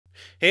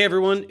Hey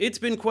everyone, it's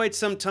been quite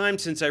some time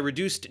since I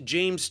reduced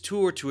James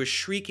Tour to a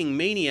shrieking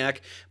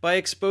maniac by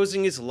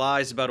exposing his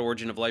lies about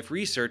origin of life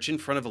research in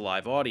front of a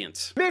live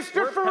audience.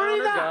 Mr.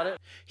 Farina!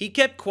 He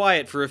kept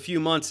quiet for a few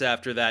months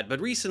after that, but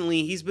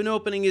recently he's been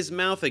opening his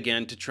mouth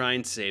again to try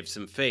and save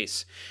some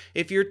face.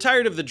 If you're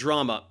tired of the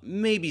drama,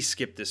 maybe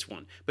skip this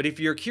one, but if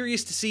you're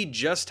curious to see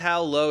just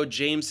how low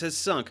James has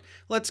sunk,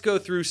 let's go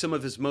through some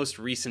of his most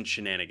recent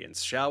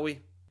shenanigans, shall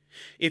we?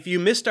 If you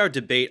missed our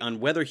debate on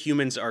whether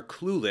humans are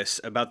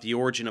clueless about the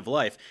origin of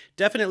life,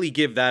 definitely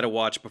give that a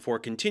watch before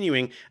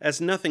continuing,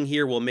 as nothing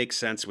here will make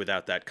sense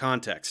without that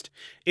context.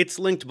 It's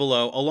linked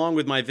below, along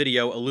with my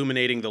video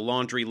illuminating the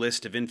laundry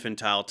list of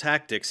infantile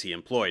tactics he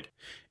employed.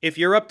 If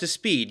you're up to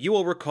speed, you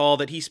will recall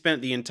that he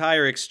spent the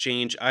entire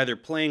exchange either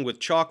playing with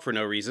chalk for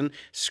no reason,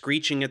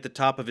 screeching at the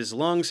top of his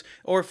lungs,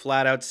 or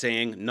flat out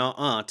saying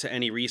 "nuh-uh" to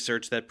any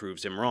research that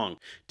proves him wrong.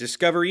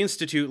 Discovery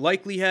Institute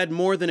likely had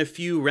more than a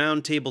few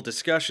roundtable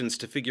discussions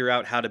to figure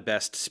out how to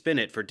best spin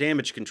it for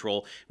damage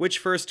control, which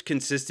first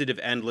consisted of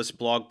endless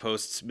blog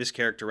posts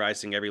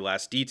mischaracterizing every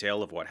last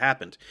detail of what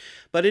happened.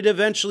 But it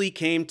eventually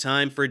came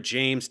time for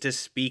James to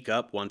speak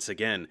up once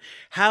again.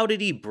 How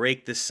did he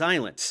break the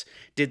silence?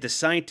 Did the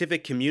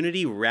scientific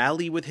community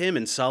rally with him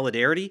in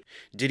solidarity?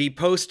 Did he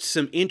post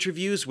some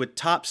interviews with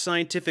top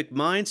scientific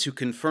minds who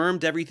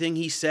confirmed everything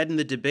he said in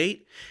the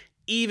debate?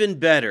 Even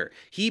better,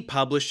 he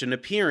published an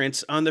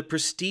appearance on the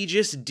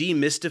prestigious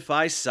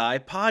Demystify Sci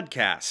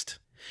podcast.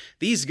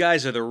 These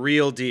guys are the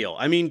real deal.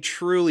 I mean,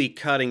 truly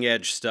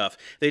cutting-edge stuff.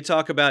 They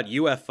talk about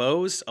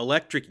UFOs,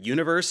 electric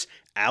universe,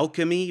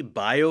 alchemy,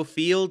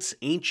 biofields,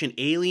 ancient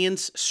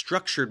aliens,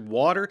 structured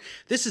water.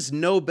 This is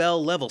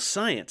Nobel-level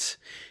science.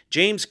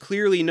 James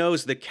clearly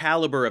knows the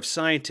caliber of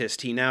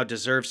scientist he now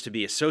deserves to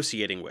be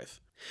associating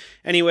with.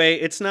 Anyway,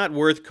 it's not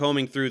worth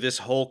combing through this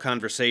whole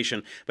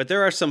conversation, but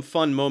there are some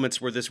fun moments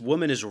where this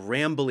woman is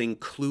rambling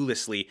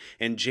cluelessly,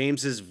 and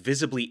James is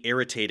visibly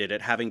irritated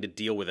at having to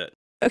deal with it.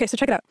 Okay, so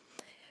check it out.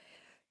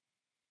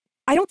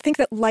 I don't think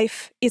that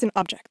life is an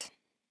object.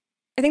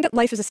 I think that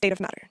life is a state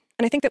of matter.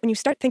 And I think that when you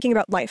start thinking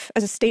about life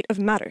as a state of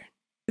matter,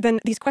 then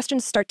these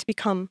questions start to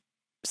become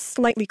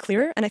slightly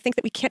clearer. And I think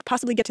that we can't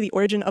possibly get to the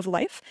origin of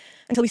life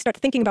until we start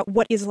thinking about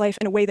what is life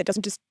in a way that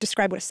doesn't just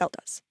describe what a cell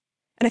does.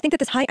 And I think that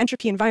this high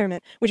entropy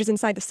environment, which is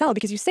inside the cell,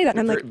 because you say that, and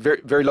I'm like...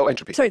 Very, very low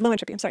entropy. Sorry, low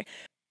entropy, I'm sorry.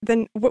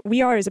 Then what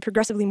we are is a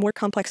progressively more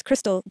complex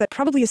crystal that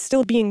probably is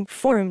still being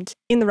formed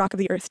in the rock of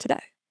the earth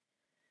today.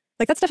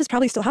 Like, that stuff is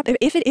probably still happening.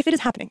 If it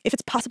is happening, if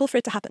it's possible for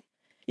it to happen,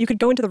 you could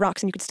go into the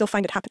rocks and you could still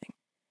find it happening.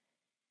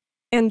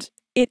 And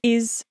it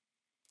is...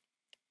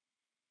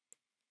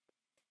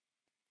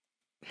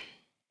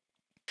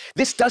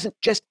 This doesn't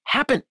just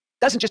happen.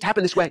 Doesn't just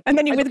happen this way. And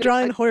then you withdraw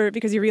in horror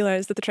because you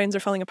realize that the trains are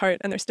falling apart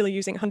and they're still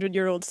using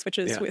 100-year-old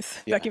switches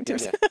with vacuum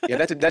tubes. Yeah,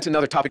 that's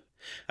another topic.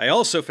 I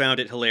also found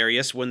it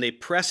hilarious when they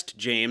pressed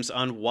James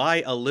on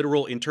why a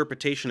literal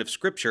interpretation of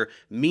scripture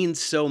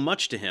means so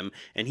much to him,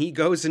 and he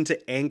goes into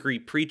angry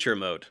preacher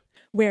mode.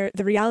 Where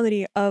the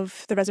reality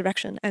of the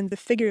resurrection and the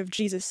figure of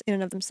Jesus in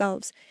and of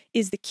themselves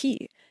is the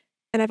key.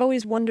 And I've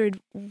always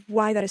wondered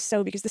why that is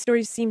so, because the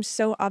story seems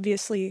so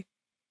obviously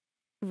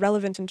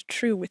relevant and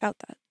true without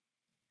that.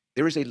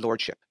 There is a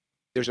lordship.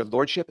 There's a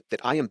lordship that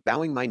I am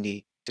bowing my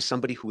knee to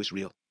somebody who is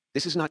real.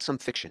 This is not some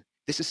fiction.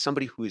 This is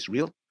somebody who is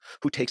real,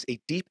 who takes a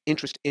deep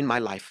interest in my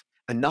life,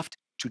 enough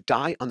to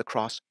die on the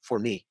cross for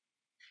me.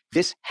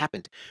 This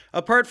happened.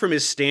 Apart from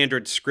his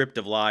standard script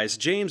of lies,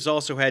 James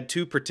also had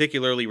two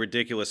particularly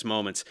ridiculous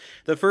moments.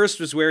 The first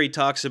was where he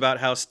talks about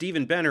how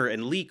Stephen Benner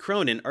and Lee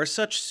Cronin are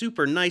such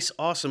super nice,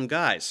 awesome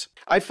guys.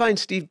 I find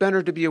Steve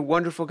Benner to be a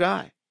wonderful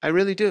guy. I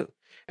really do.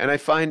 And I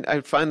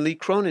find Lee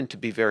Cronin to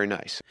be very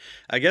nice.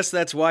 I guess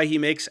that's why he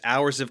makes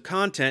hours of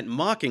content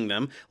mocking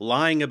them,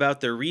 lying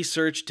about their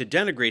research to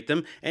denigrate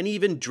them, and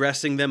even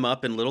dressing them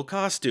up in little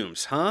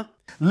costumes, huh?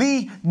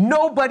 Lee,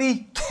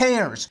 nobody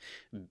cares.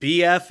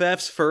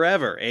 BFFs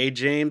forever, eh,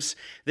 James?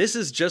 This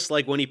is just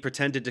like when he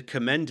pretended to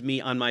commend me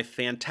on my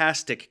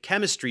fantastic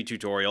chemistry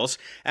tutorials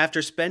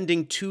after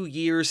spending 2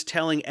 years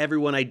telling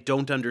everyone I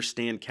don't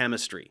understand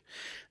chemistry.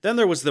 Then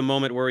there was the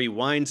moment where he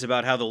whines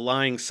about how the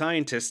lying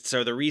scientists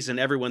are the reason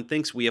everyone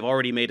thinks we have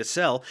already made a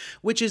cell,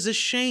 which is a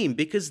shame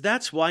because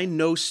that's why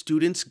no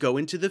students go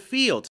into the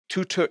field.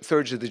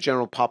 2/3 of the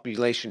general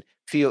population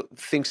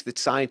thinks that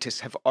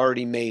scientists have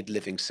already made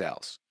living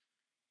cells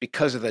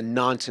because of the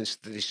nonsense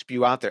that they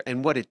spew out there.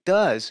 And what it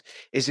does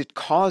is it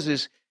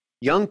causes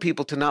young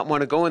people to not want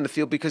to go in the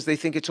field because they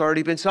think it's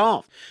already been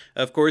solved.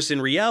 Of course,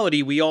 in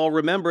reality, we all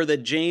remember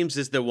that James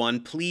is the one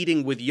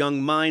pleading with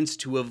young minds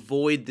to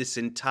avoid this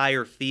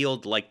entire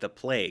field like the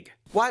plague.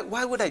 Why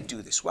would I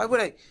do this? Why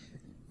would I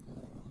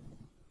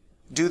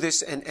do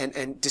this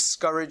and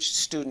discourage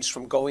students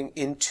from going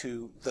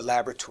into the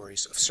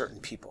laboratories of certain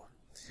people?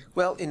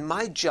 Well, in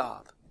my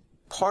job,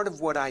 part of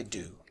what I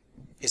do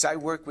is I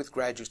work with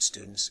graduate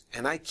students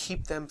and I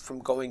keep them from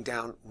going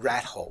down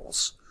rat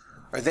holes,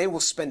 or they will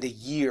spend a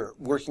year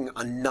working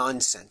on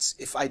nonsense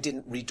if I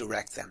didn't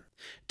redirect them.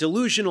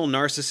 Delusional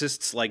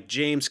narcissists like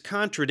James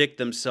contradict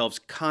themselves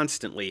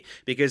constantly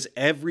because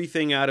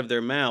everything out of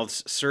their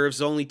mouths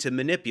serves only to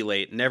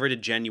manipulate, never to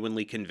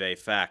genuinely convey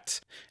facts.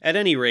 At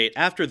any rate,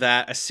 after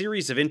that, a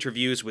series of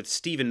interviews with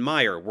Stephen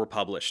Meyer were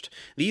published.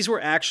 These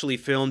were actually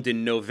filmed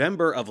in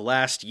November of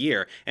last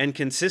year and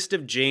consist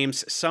of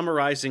James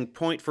summarizing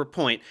point for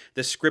point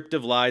the script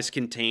of lies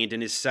contained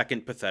in his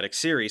second pathetic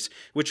series,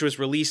 which was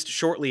released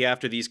shortly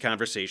after these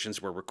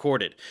conversations were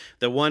recorded.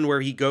 The one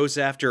where he goes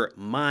after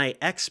my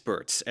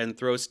experts and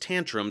throws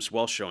tantrums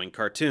while showing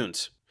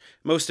cartoons.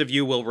 Most of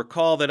you will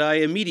recall that I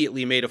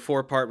immediately made a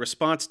 4-part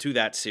response to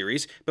that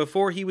series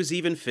before he was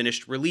even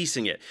finished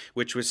releasing it,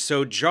 which was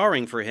so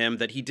jarring for him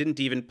that he didn't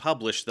even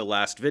publish the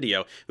last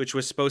video, which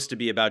was supposed to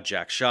be about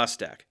Jack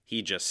Szostak.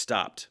 He just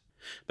stopped.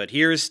 But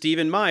here is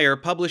Stephen Meyer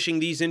publishing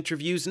these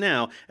interviews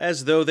now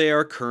as though they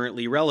are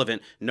currently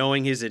relevant,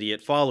 knowing his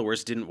idiot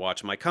followers didn't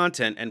watch my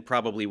content and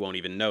probably won't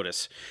even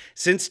notice.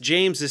 Since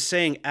James is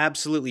saying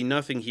absolutely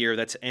nothing here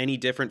that's any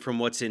different from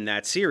what's in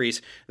that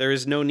series, there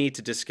is no need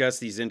to discuss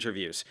these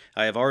interviews.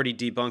 I have already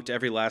debunked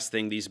every last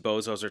thing these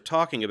bozos are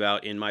talking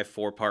about in my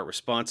 4-part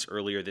response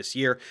earlier this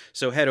year,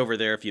 so head over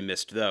there if you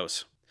missed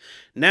those.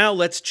 Now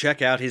let's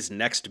check out his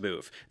next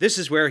move. This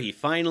is where he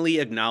finally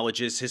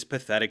acknowledges his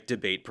pathetic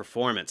debate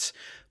performance.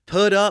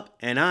 Put up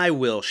and I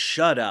will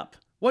shut up.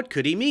 What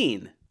could he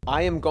mean?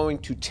 I am going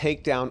to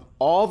take down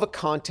all the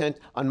content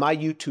on my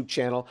YouTube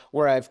channel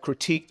where I've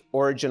critiqued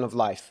Origin of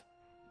Life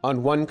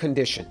on one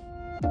condition.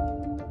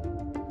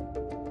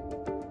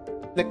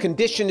 The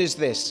condition is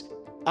this.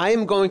 I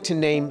am going to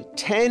name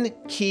 10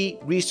 key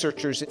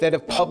researchers that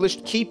have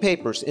published key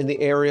papers in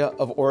the area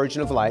of Origin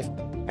of Life,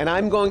 and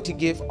I'm going to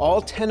give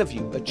all 10 of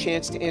you a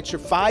chance to answer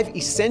 5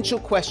 essential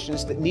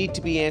questions that need to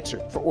be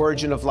answered for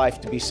Origin of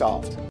Life to be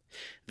solved.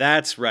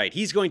 That's right,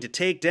 he's going to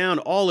take down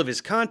all of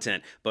his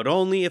content, but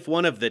only if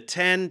one of the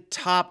 10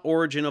 top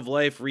Origin of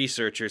Life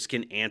researchers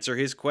can answer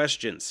his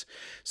questions.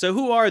 So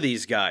who are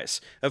these guys?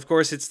 Of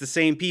course, it's the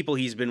same people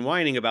he's been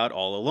whining about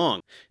all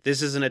along.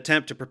 This is an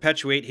attempt to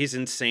perpetuate his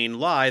insane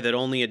lie that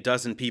only a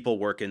dozen people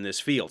work in this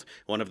field,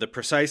 one of the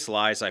precise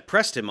lies I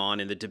pressed him on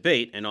in the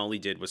debate, and all he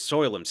did was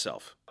soil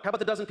himself. How about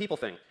the dozen people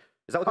thing?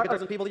 Does that look like a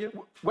dozen people to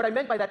you? What I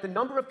meant by that, the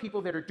number of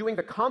people that are doing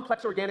the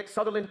complex organic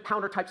Sutherland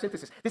counter type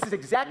synthesis. This is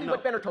exactly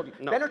what Benner told you.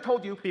 No. Benner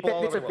told you People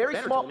all that it's a over the very world.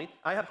 Benner small. told me.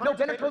 I have No,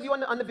 hundreds of Benner told you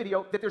on the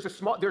video that there's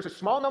a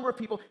small number of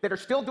people that are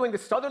still doing the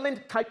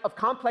Sutherland type of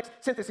complex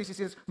synthesis. He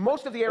says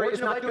most of the area is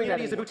Origin of not Life doing that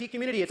community is a anymore. boutique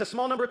community. It's a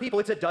small number of people.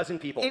 It's a dozen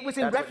people. It was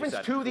in That's what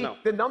reference you said.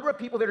 to the number of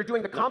people that are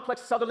doing the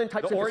complex Sutherland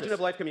type The synthesis. Origin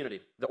of Life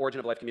community. The Origin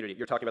of Life community.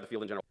 You're talking about the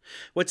field in general.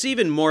 What's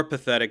even more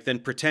pathetic than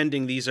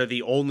pretending these are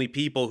the only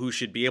people who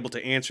should be able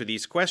to answer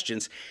these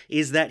questions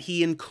is that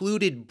he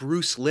included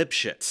Bruce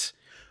Lipschitz,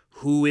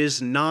 who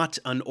is not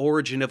an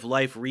Origin of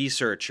Life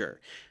researcher.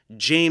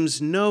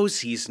 James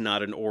knows he's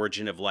not an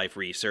Origin of Life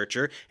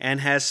researcher and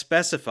has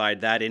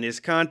specified that in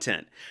his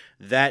content.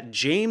 That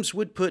James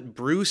would put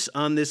Bruce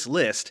on this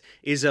list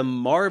is a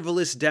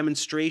marvelous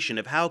demonstration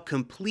of how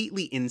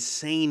completely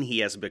insane he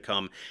has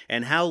become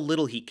and how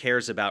little he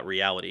cares about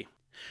reality.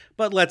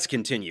 But let's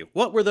continue.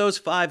 What were those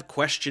 5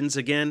 questions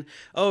again?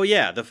 Oh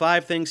yeah, the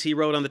 5 things he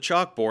wrote on the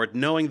chalkboard,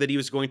 knowing that he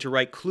was going to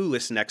write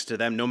clueless next to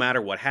them no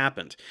matter what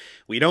happened.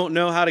 We don't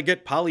know how to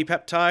get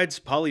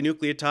polypeptides,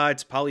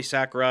 polynucleotides,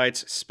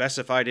 polysaccharides,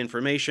 specified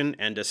information,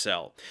 and a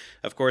cell.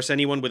 Of course,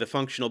 anyone with a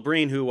functional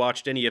brain who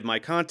watched any of my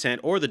content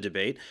or the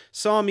debate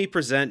saw me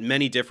present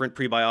many different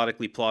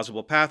prebiotically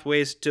plausible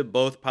pathways to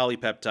both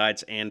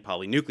polypeptides and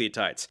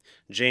polynucleotides.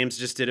 James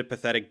just did a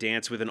pathetic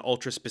dance with an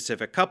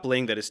ultra-specific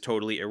coupling that is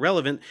totally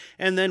irrelevant,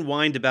 and then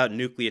whined about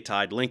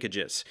nucleotide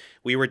linkages.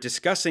 We were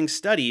discussing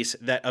studies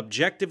that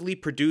objectively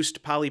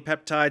produced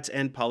polypeptides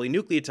and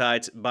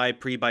polynucleotides by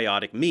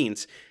prebiotic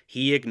means.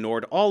 He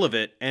ignored all of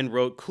it and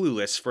wrote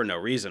clueless for no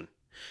reason.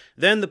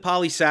 Then the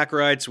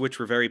polysaccharides, which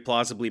were very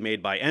plausibly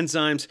made by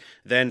enzymes,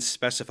 then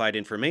specified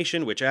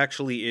information, which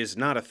actually is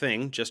not a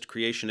thing, just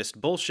creationist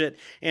bullshit,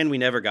 and we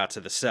never got to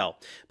the cell.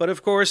 But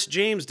of course,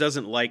 James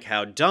doesn't like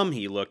how dumb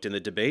he looked in the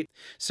debate,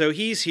 so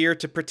he's here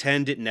to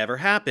pretend it never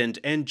happened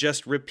and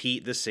just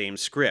repeat the same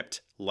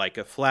script. Like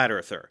a flat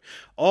earther.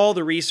 All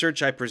the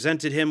research I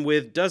presented him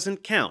with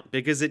doesn't count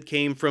because it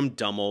came from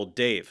dumb old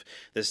Dave.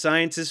 The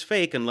science is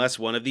fake unless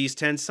one of these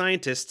 10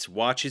 scientists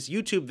watch his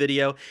YouTube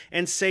video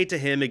and say to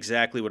him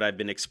exactly what I've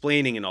been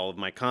explaining in all of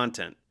my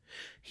content.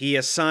 He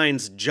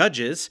assigns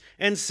judges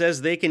and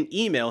says they can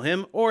email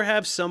him or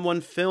have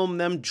someone film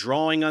them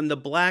drawing on the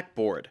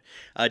blackboard.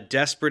 A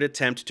desperate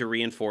attempt to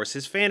reinforce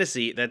his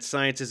fantasy that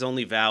science is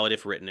only valid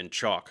if written in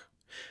chalk.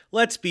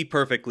 Let's be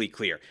perfectly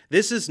clear.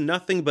 This is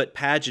nothing but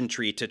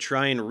pageantry to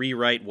try and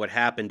rewrite what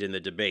happened in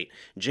the debate.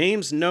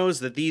 James knows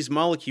that these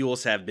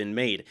molecules have been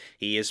made.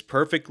 He is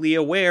perfectly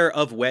aware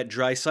of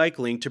wet-dry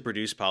cycling to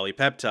produce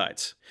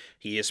polypeptides.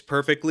 He is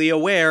perfectly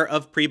aware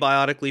of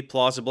prebiotically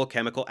plausible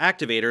chemical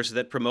activators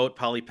that promote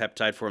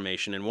polypeptide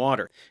formation in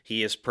water.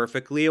 He is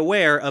perfectly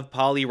aware of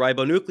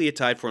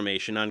polyribonucleotide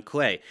formation on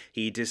clay.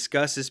 He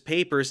discusses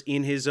papers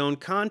in his own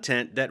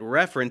content that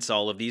reference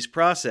all of these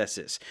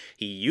processes.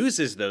 He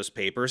uses those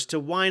papers papers to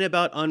whine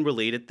about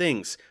unrelated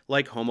things,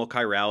 like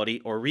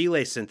homochirality or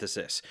relay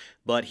synthesis.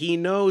 But he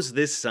knows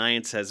this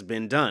science has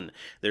been done.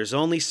 There's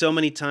only so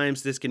many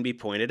times this can be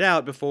pointed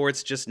out before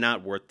it's just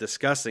not worth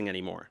discussing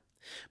anymore.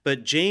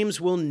 But James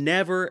will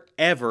never,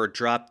 ever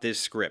drop this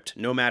script,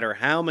 no matter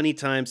how many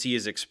times he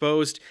is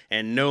exposed,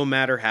 and no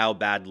matter how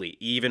badly,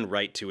 even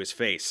right to his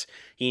face.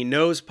 He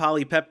knows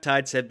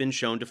polypeptides have been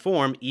shown to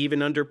form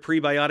even under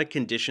prebiotic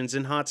conditions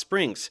in hot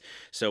springs.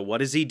 So what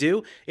does he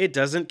do? It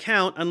doesn't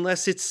count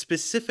unless it's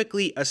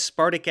specifically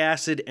aspartic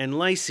acid and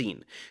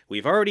lysine.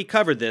 We've already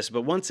covered this,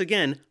 but once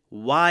again,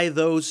 why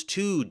those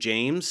two,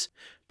 James?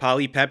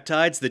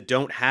 Polypeptides that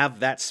don't have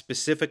that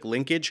specific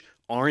linkage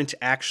aren't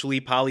actually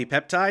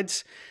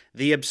polypeptides?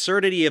 The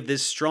absurdity of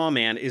this straw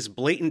man is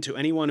blatant to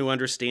anyone who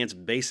understands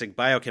basic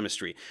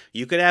biochemistry.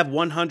 You could have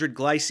 100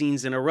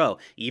 glycines in a row.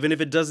 Even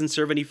if it doesn't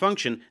serve any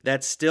function,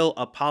 that's still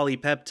a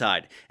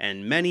polypeptide,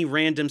 and many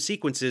random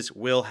sequences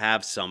will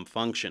have some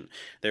function.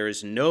 There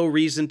is no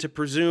reason to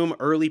presume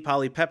early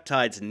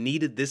polypeptides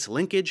needed this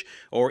linkage,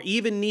 or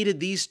even needed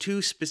these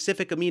two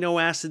specific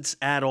amino acids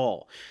at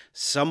all.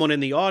 Someone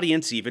in the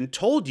audience even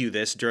told you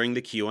this during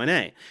the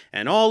Q&A,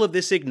 and all of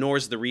this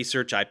ignores the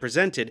research I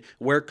presented,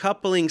 where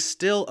coupling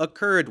still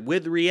occurred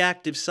with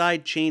reactive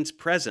side chains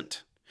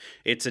present.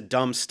 It's a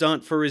dumb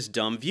stunt for his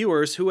dumb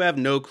viewers who have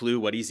no clue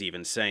what he's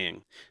even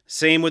saying.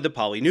 Same with the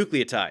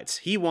polynucleotides.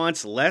 He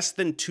wants less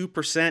than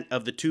 2%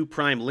 of the 2'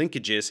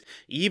 linkages,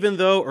 even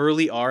though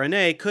early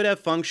RNA could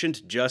have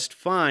functioned just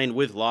fine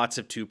with lots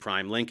of 2'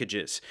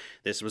 linkages.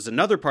 This was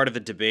another part of the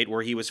debate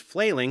where he was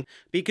flailing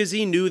because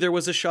he knew there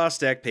was a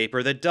Szostak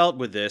paper that dealt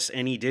with this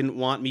and he didn't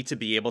want me to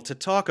be able to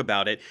talk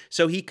about it,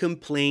 so he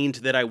complained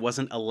that I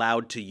wasn't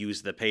allowed to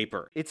use the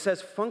paper. It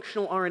says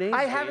functional RNA.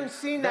 I haven't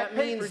seen that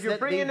paper. You're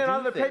bringing in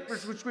other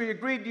papers which we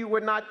agreed you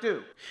would not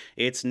do.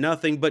 It's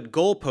nothing but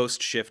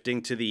goalpost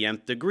shifting to the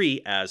nth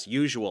degree as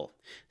usual.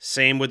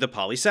 Same with the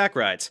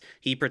polysaccharides.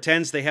 He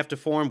pretends they have to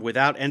form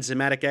without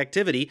enzymatic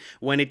activity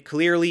when it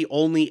clearly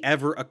only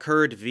ever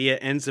occurred via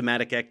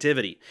enzymatic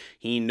activity.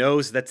 He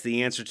knows that's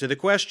the answer to the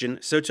question,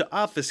 so to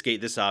obfuscate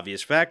this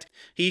obvious fact,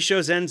 he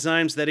shows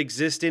enzymes that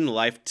exist in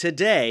life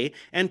today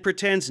and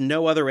pretends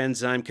no other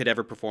enzyme could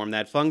ever perform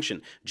that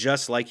function,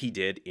 just like he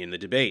did in the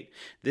debate.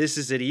 This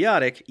is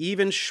idiotic.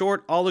 Even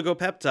short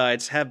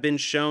oligopeptides have been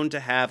shown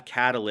to have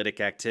catalytic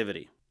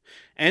activity.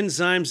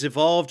 Enzymes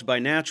evolved by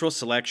natural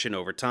selection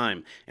over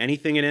time.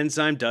 Anything an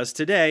enzyme does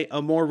today,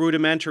 a more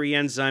rudimentary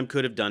enzyme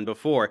could have done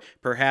before,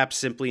 perhaps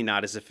simply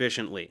not as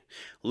efficiently.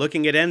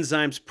 Looking at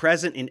enzymes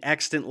present in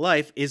extant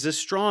life is a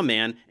straw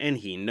man, and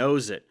he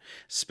knows it.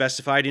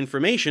 Specified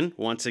information,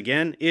 once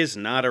again, is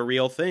not a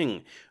real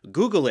thing.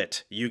 Google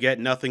it, you get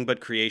nothing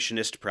but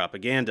creationist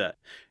propaganda.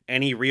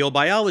 Any real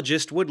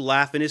biologist would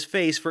laugh in his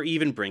face for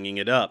even bringing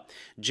it up.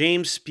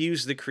 James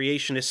spews the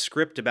creationist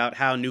script about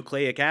how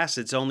nucleic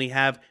acids only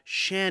have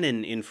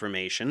Shannon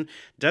information,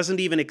 doesn't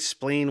even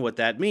explain what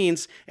that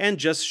means, and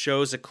just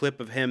shows a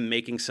clip of him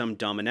making some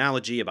dumb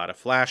analogy about a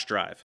flash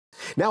drive.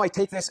 Now I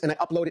take this and I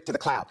upload it to the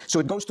cloud. So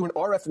it goes through an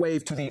RF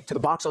wave to the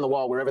box on the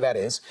wall, wherever that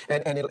is,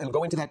 and it'll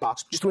go into that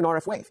box just through an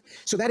RF wave.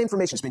 So that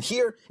information's been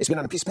here, it's been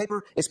on a piece of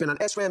paper, it's been on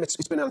SRAM,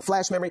 it's been on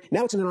flash memory,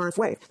 now it's in an RF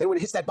wave. Then when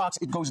it hits that box,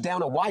 it goes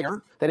down a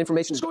wire, that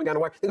information is going down a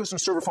wire, then it goes from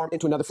server farm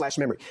into another flash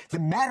memory. The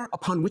matter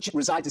upon which it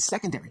resides is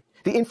secondary.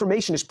 The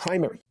information is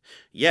primary.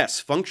 Yes,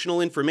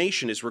 functional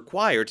information is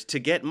required to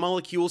get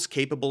molecules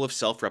capable of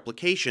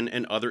self-replication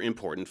and other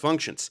important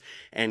functions.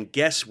 And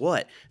guess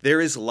what? There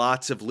is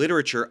lots of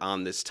literature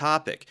on this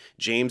topic.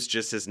 James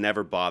just has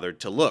never bothered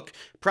to look,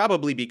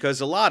 probably because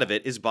a lot of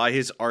it is by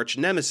his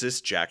arch-nemesis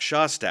Jack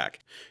Szostak.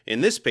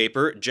 In this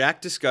paper,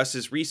 Jack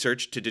discusses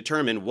research to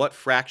determine what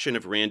fraction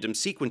of random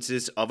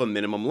sequences of a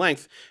minimum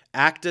length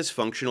act as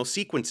functional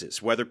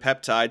sequences, whether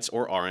peptides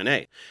or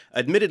RNA.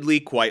 Admittedly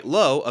quite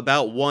low,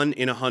 about 1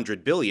 in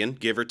 100 billion,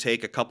 give or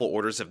take a couple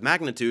orders of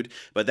magnitude,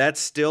 but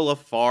that's still a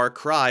far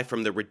cry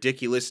from the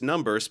ridiculous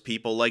numbers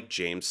people like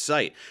James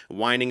cite,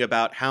 whining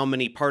about how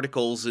many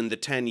particles in the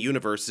 10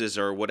 universes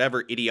or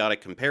whatever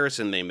idiotic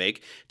comparison they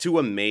make to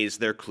amaze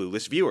their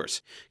clueless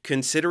viewers.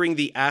 Considering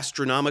the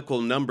astronomical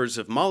numbers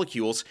of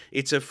molecules,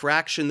 it's a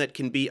fraction that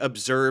can be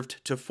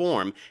observed to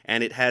form,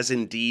 and it has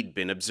indeed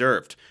been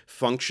observed.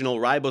 Functional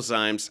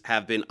ribozymes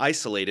have been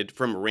isolated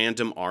from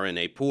random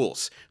RNA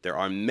pools. There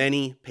are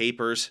many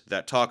papers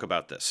that talk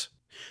about this.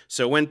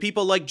 So when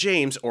people like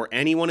James or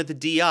anyone at the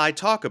DI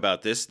talk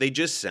about this, they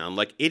just sound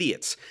like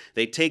idiots.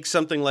 They take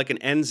something like an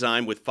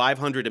enzyme with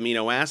 500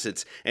 amino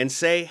acids and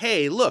say,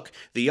 hey, look,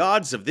 the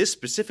odds of this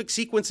specific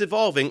sequence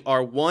evolving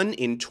are 1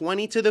 in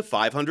 20 to the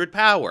 500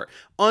 power.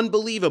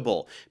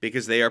 Unbelievable,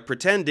 because they are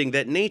pretending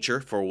that nature,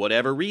 for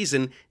whatever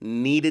reason,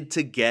 needed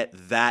to get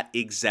that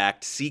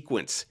exact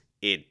sequence.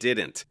 It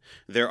didn't.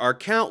 There are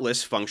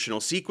countless functional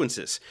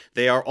sequences.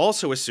 They are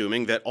also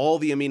assuming that all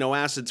the amino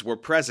acids were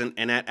present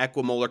and at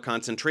equimolar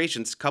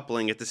concentrations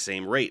coupling at the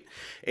same rate.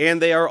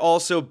 And they are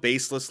also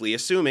baselessly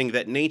assuming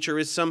that nature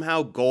is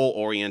somehow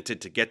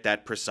goal-oriented to get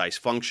that precise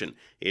function.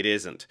 It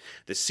isn't.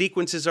 The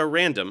sequences are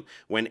random.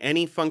 When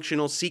any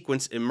functional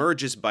sequence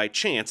emerges by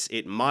chance,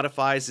 it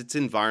modifies its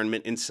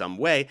environment in some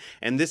way,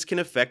 and this can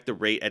affect the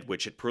rate at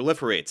which it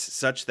proliferates,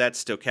 such that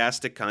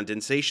stochastic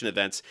condensation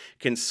events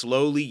can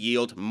slowly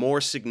yield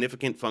more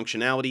significant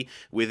functionality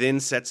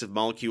within sets of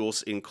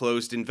molecules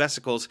enclosed in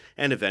vesicles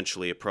and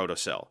eventually a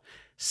protocell.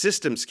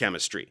 Systems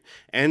chemistry.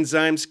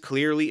 Enzymes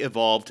clearly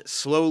evolved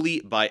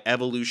slowly by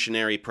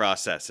evolutionary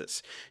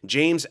processes.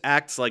 James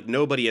acts like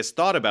nobody has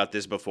thought about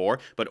this before,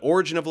 but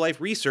origin of life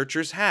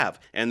researchers have,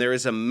 and there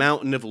is a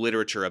mountain of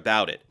literature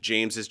about it.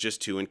 James is just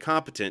too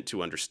incompetent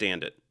to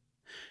understand it.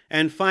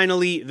 And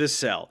finally, the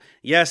cell.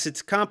 Yes,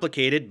 it's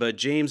complicated, but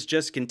James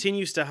just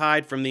continues to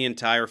hide from the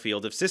entire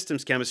field of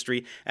systems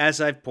chemistry,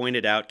 as I've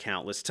pointed out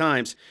countless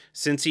times,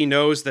 since he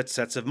knows that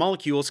sets of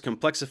molecules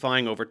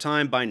complexifying over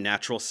time by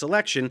natural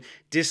selection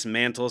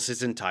dismantles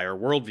his entire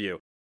worldview.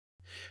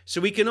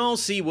 So we can all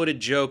see what a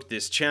joke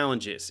this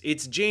challenge is.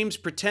 It's James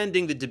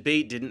pretending the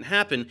debate didn't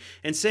happen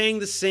and saying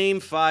the same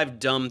 5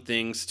 dumb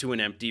things to an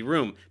empty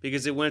room,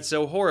 because it went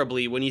so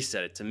horribly when he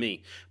said it to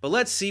me. But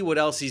let's see what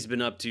else he's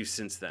been up to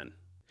since then.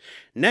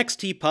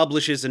 Next, he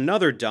publishes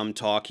another dumb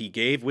talk he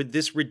gave with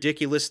this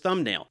ridiculous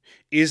thumbnail.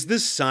 Is the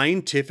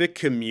scientific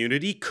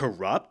community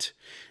corrupt?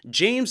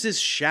 James is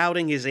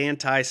shouting his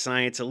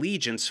anti-science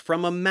allegiance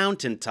from a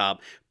mountaintop,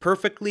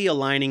 perfectly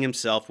aligning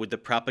himself with the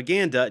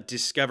propaganda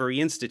Discovery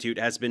Institute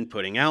has been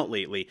putting out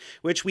lately,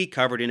 which we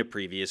covered in a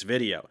previous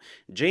video.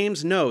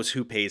 James knows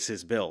who pays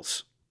his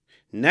bills.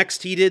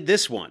 Next, he did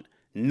this one.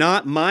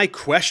 Not my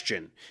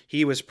question.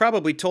 He was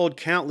probably told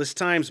countless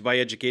times by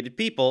educated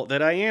people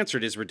that I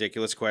answered his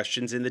ridiculous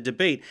questions in the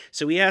debate,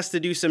 so he has to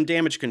do some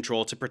damage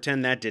control to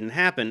pretend that didn't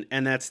happen,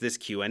 and that's this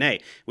Q&A,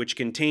 which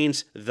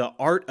contains the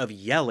art of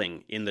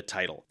yelling in the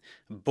title.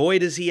 Boy,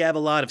 does he have a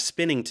lot of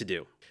spinning to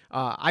do.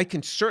 I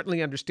can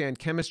certainly understand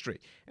chemistry,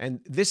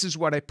 and this is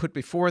what I put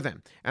before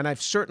them. And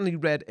I've certainly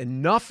read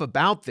enough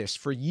about this.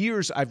 For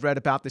years, I've read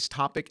about this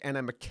topic, and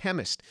I'm a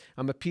chemist.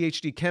 I'm a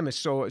PhD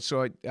chemist, so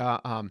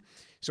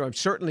I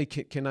certainly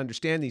can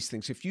understand these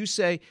things. If you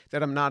say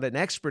that I'm not an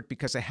expert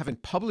because I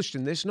haven't published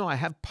in this, no, I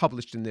have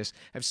published in this.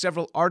 I have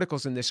several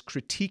articles in this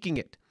critiquing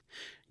it.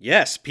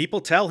 Yes,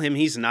 people tell him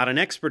he's not an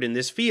expert in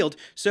this field,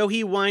 so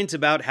he whines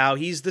about how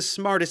he's the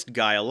smartest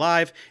guy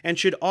alive and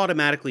should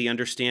automatically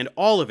understand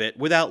all of it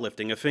without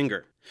lifting a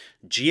finger.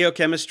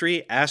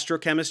 Geochemistry,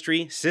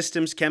 astrochemistry,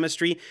 systems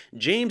chemistry,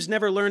 James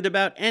never learned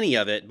about any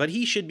of it, but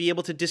he should be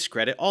able to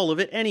discredit all of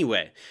it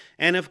anyway.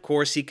 And of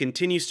course, he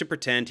continues to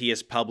pretend he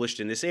has published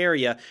in this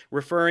area,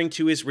 referring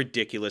to his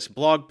ridiculous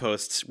blog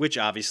posts, which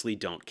obviously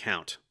don't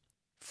count.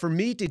 For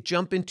me to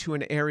jump into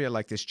an area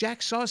like this,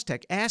 Jack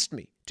Szostak asked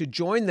me to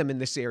join them in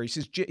this area.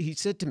 He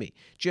said to me,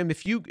 Jim,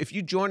 if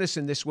you join us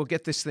in this, we'll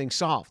get this thing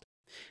solved.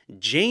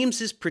 James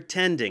is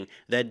pretending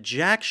that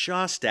Jack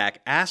Szostak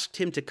asked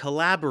him to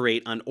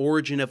collaborate on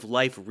origin of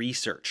life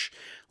research.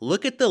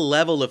 Look at the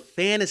level of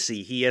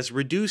fantasy he has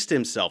reduced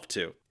himself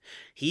to.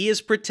 He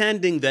is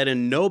pretending that a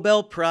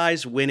Nobel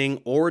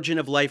Prize-winning origin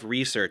of life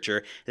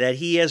researcher that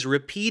he has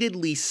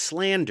repeatedly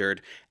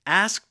slandered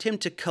asked him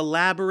to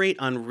collaborate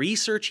on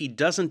research he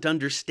doesn't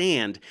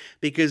understand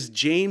because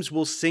James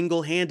will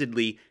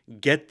single-handedly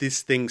get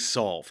this thing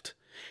solved.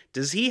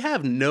 Does he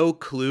have no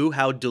clue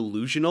how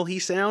delusional he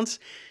sounds?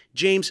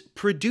 James,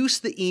 produce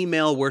the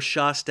email where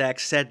Szostak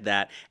said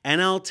that,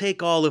 and I'll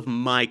take all of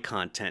my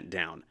content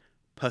down.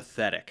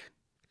 Pathetic.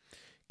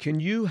 Can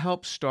you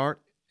help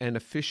start an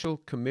official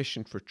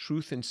commission for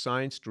truth in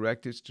science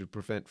directives to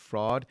prevent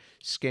fraud,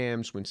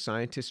 scams when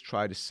scientists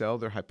try to sell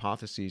their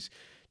hypotheses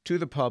to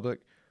the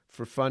public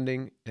for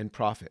funding and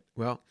profit?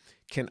 Well,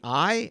 can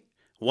I?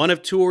 One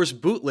of Tour's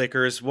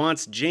bootlickers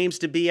wants James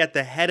to be at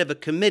the head of a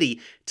committee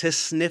to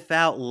sniff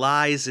out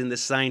lies in the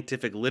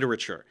scientific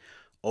literature.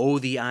 Oh,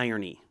 the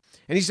irony.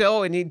 And he said,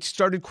 and he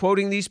started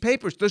quoting these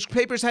papers. Those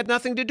papers had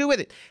nothing to do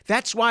with it.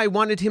 That's why I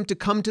wanted him to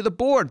come to the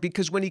board,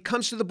 because when he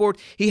comes to the board,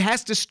 he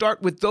has to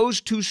start with those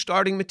 2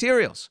 starting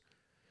materials.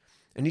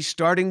 And he's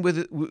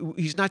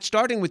not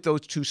starting with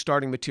those 2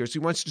 starting materials. He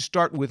wants to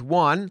start with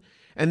one,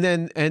 and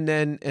then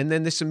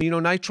this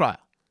aminonitrile.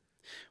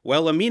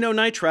 Well,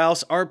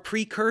 aminonitriles are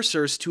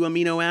precursors to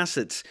amino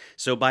acids,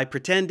 so by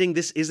pretending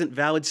this isn't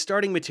valid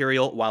starting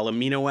material while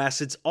amino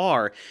acids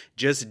are,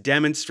 just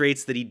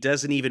demonstrates that he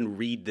doesn't even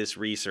read this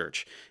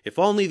research. If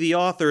only the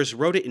authors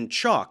wrote it in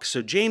chalk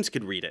so James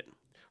could read it.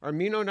 Are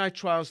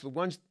aminonitriles the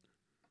ones?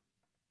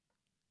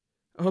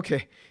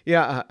 Okay,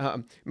 yeah,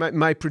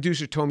 my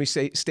producer told me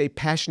stay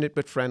passionate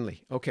but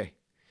friendly. Okay,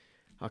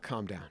 I'll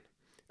calm down.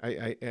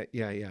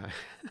 Yeah.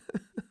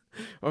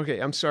 Okay,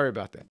 I'm sorry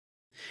about that.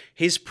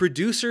 His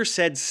producer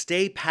said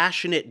stay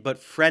passionate but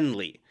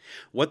friendly.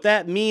 What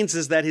that means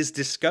is that his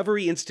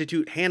Discovery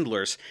Institute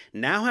handlers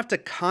now have to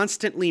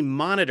constantly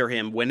monitor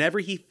him whenever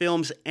he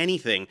films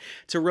anything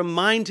to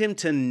remind him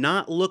to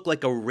not look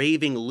like a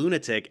raving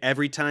lunatic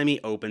every time he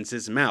opens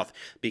his mouth,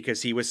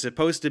 because he was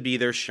supposed to be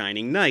their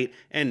shining knight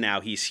and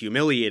now he's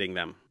humiliating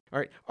them. All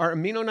right, are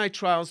amino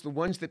nitriles the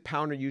ones that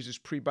Pounder uses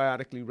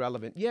prebiotically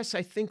relevant? Yes,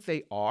 I think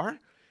they are.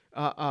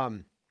 I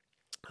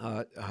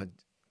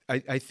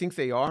think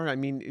they are. I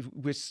mean,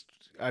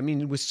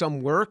 with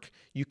some work,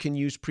 you can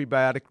use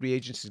prebiotic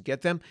reagents to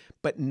get them,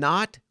 but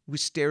not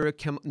with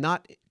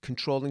not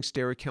controlling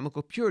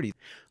stereochemical purity.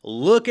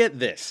 Look at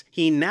this.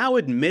 He now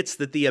admits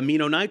that the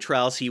amino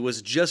nitriles he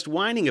was just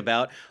whining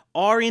about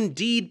are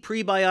indeed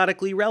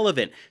prebiotically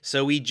relevant,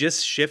 so he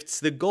just shifts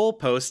the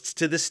goalposts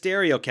to the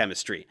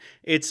stereochemistry.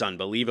 It's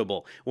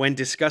unbelievable. When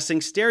discussing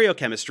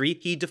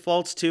stereochemistry, he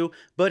defaults to,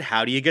 but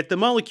how do you get the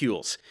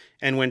molecules?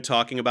 And when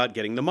talking about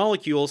getting the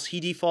molecules, he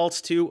defaults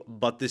to,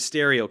 but the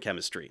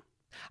stereochemistry.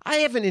 I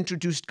haven't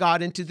introduced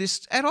God into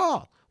this at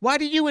all. Why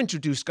do you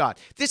introduce God?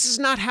 This is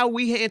not how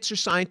we answer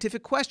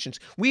scientific questions.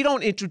 We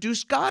don't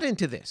introduce God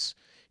into this.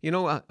 You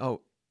know,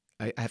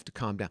 I have to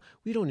calm down.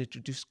 We don't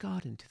introduce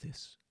God into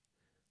this.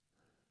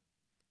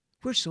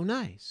 We're so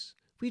nice.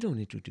 We don't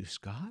introduce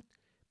God.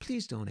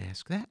 Please don't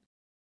ask that.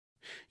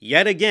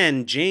 Yet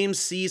again, James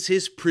sees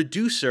his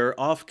producer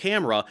off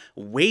camera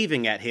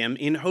waving at him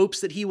in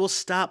hopes that he will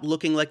stop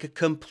looking like a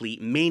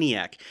complete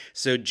maniac.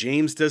 So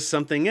James does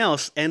something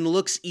else and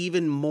looks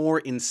even more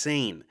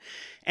insane.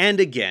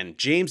 And again,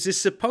 James is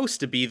supposed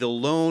to be the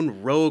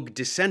lone rogue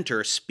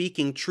dissenter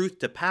speaking truth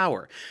to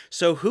power.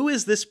 So who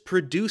is this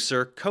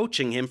producer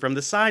coaching him from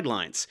the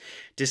sidelines?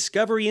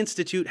 Discovery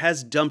Institute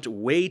has dumped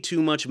way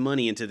too much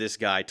money into this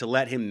guy to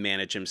let him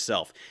manage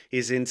himself.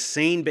 His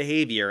insane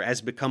behavior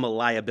has become a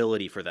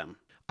liability for them.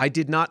 I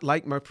did not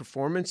like my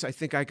performance. I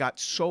think I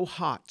got so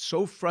hot,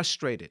 so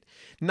frustrated.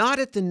 Not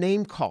at the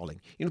name calling.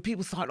 You know,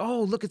 people thought,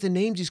 oh, look at the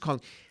names he's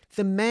calling.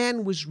 The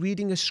man was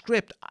reading a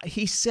script.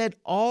 He said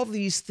all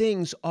these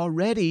things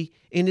already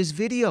in his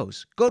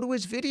videos. Go to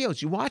his videos.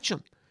 You watch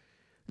them.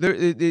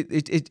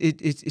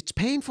 It's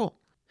painful.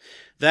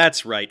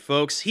 That's right,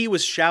 folks. He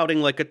was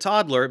shouting like a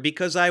toddler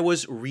because I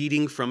was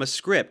reading from a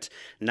script,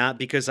 not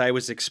because I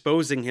was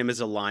exposing him as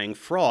a lying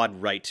fraud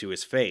right to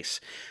his face.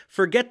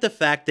 Forget the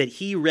fact that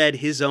he read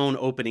his own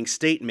opening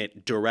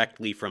statement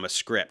directly from a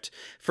script.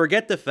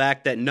 Forget the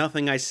fact that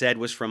nothing I said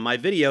was from my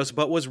videos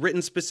but was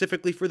written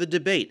specifically for the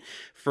debate.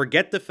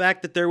 Forget the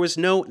fact that there was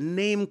no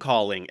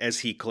name-calling,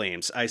 as he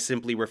claims. I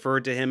simply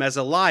referred to him as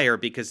a liar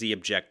because he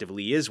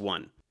objectively is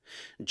one.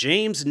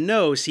 James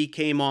knows he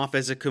came off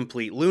as a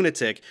complete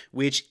lunatic,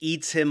 which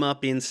eats him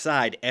up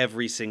inside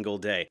every single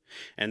day.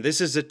 And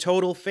this is a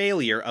total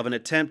failure of an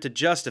attempt to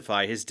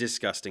justify his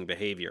disgusting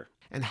behavior.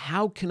 And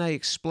how can I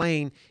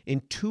explain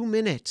in 2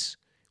 minutes,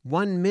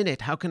 1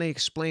 minute, how can I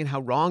explain how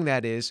wrong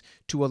that is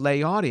to a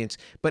lay audience?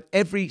 But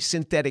every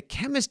synthetic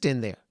chemist in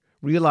there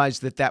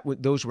realized that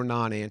those were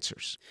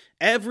non-answers.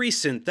 Every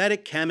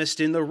synthetic chemist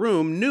in the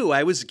room knew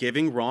I was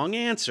giving wrong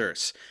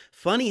answers.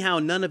 Funny how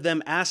none of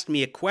them asked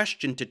me a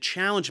question to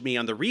challenge me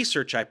on the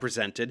research I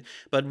presented,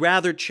 but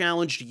rather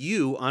challenged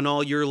you on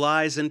all your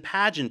lies and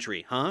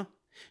pageantry, huh?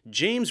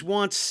 James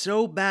wants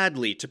so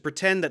badly to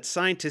pretend that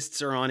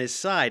scientists are on his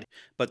side,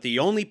 but the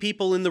only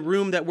people in the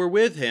room that were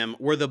with him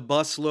were the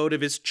busload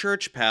of his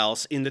church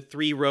pals in the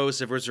 3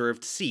 rows of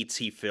reserved seats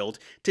he filled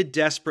to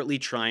desperately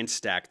try and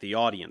stack the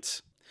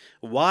audience.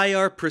 Why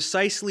are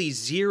precisely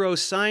 0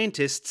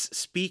 scientists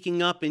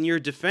speaking up in your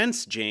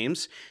defense,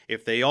 James?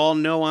 If they all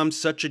know I'm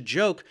such a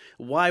joke,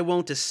 why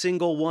won't a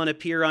single one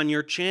appear on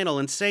your channel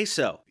and say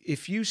so?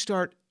 If you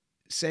start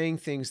saying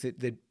things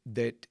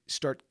that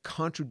start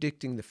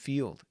contradicting the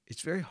field,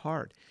 it's very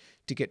hard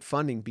to get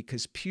funding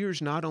because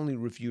peers not only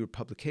review your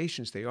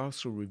publications, they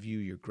also review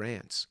your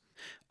grants.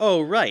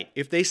 Oh, right.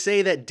 If they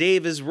say that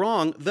Dave is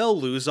wrong, they'll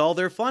lose all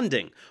their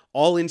funding.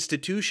 All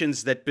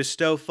institutions that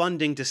bestow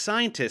funding to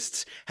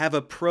scientists have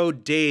a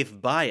pro-Dave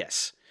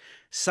bias.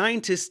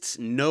 Scientists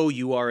know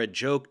you are a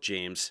joke,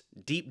 James.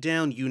 Deep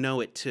down, you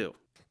know it too.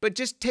 But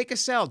just take a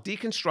cell,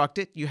 deconstruct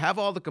it. You have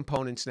all the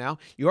components now.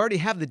 You already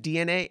have the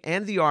DNA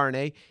and the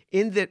RNA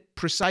in the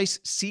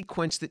precise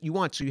sequence that you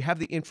want. So you have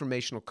the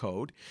informational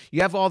code.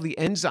 You have all the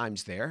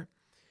enzymes there.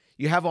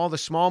 You have all the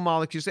small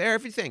molecules there,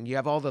 everything. You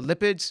have all the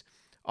lipids,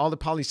 all the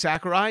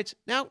polysaccharides.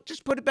 Now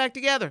just put it back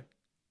together.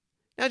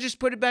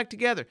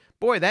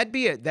 Boy, that'd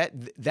be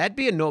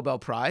a Nobel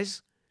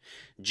Prize.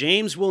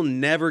 James will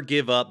never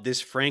give up this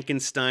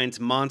Frankenstein's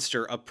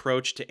monster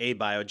approach to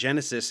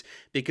abiogenesis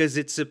because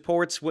it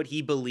supports what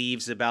he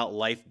believes about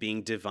life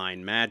being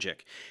divine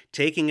magic.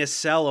 Taking a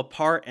cell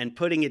apart and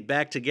putting it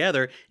back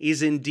together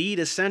is indeed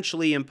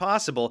essentially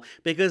impossible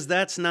because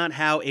that's not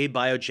how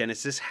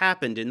abiogenesis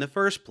happened in the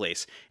first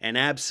place, and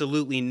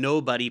absolutely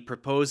nobody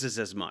proposes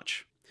as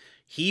much.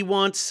 He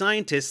wants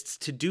scientists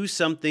to do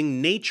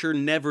something nature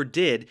never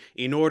did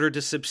in order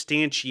to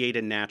substantiate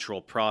a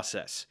natural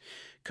process.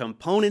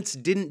 Components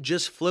didn't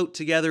just float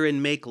together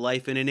and make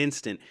life in an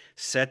instant.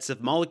 Sets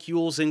of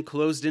molecules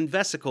enclosed in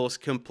vesicles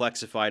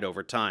complexified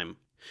over time.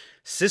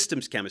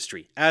 Systems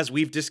chemistry, as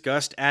we've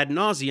discussed ad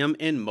nauseum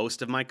in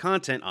most of my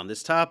content on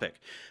this topic.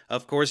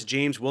 Of course,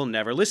 James will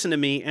never listen to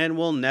me and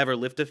will never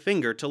lift a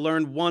finger to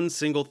learn one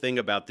single thing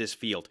about this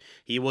field.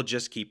 He will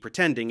just keep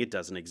pretending it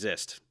doesn't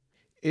exist.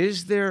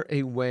 Is there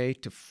a way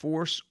to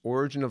force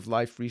origin of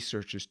life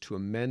researchers to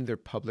amend their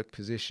public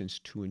positions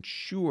to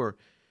ensure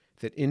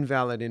that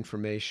invalid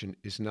information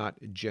is not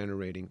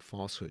generating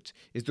falsehoods?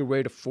 Is there a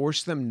way to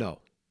force them?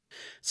 No.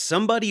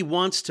 Somebody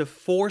wants to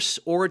force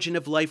origin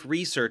of life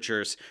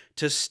researchers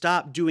to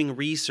stop doing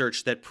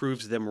research that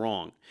proves them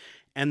wrong.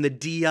 And the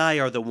DI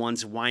are the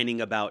ones whining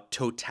about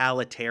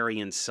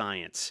totalitarian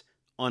science.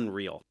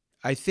 Unreal.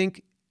 I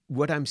think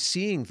what I'm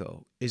seeing,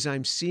 though, is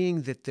I'm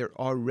seeing that they're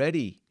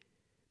already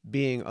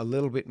being a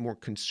little bit more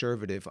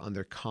conservative on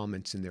their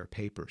comments in their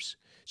papers.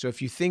 So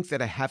if you think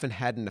that I haven't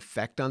had an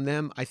effect on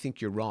them, I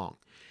think you're wrong.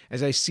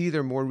 As I see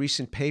their more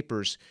recent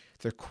papers,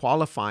 they're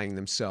qualifying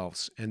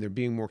themselves and they're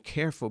being more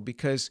careful,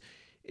 because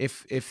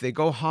if they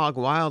go hog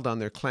wild on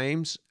their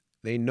claims,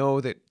 they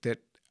know that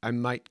I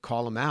might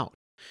call them out.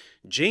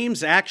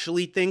 James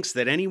actually thinks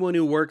that anyone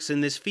who works in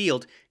this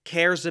field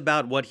cares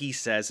about what he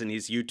says in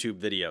his YouTube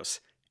videos.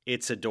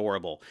 It's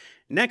adorable.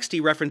 Next, he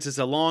references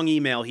a long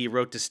email he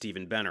wrote to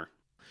Stephen Benner.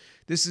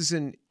 This is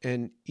an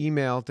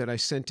email that I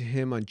sent to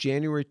him on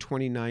January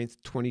 29th,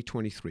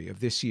 2023 of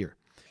this year.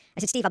 I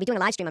said, Steve, I'll be doing a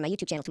live stream on my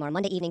YouTube channel tomorrow,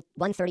 Monday evening,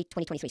 1:30,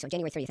 2023, so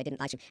January 30th I didn't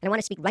live stream. And I want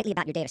to speak rightly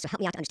about your data, so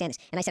help me out to understand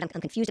this. And I said, I'm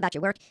confused about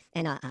your work,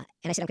 and I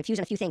said, I'm confused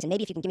on a few things, and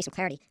maybe if you can give me some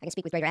clarity, I can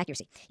speak with greater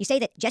accuracy. You say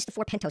that just the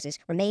 4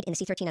 pentoses were made in the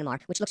C13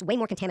 NMR, which looks way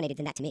more contaminated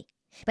than that to me.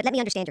 But let me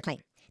understand your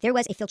claim. There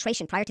was a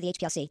filtration prior to the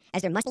HPLC,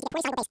 as there must be a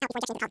base out before injection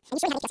into the column. And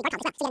you show how the HPLC barcode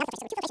as well. So you have no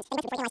filtration,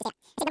 before you realize it.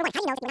 So number 1,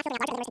 how do you know that you're not filtering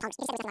out larger than the rest of the columns?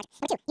 You said it was larger.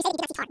 Number 2, you say that you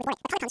did not see tar before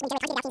the color comes when you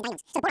generate targeted alkene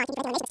diamonds. So boron can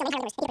be contaminated with so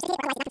many higher numbers. Maybe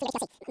otherwise it's not filtered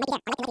HPLC. It might be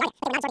there, or like the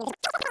but we're not absorbing it.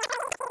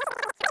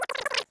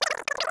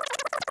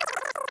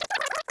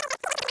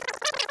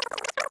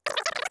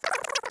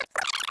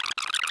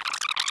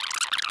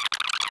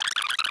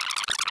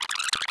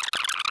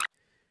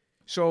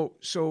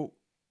 So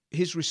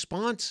his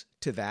response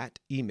to that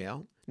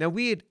email, now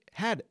we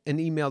had an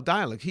email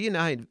dialogue. He and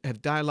I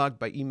have dialogued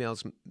by email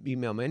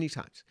many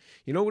times.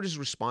 You know what his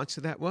response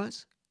to that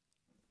was?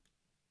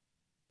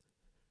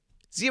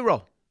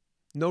 0.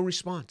 No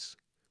response.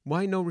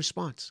 Why no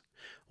response?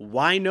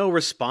 Why no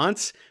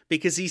response?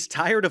 Because he's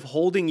tired of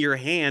holding your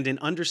hand and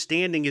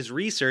understanding his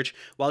research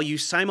while you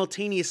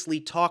simultaneously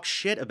talk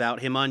shit about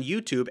him on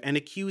YouTube and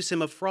accuse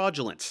him of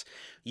fraudulence.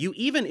 You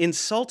even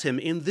insult him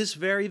in this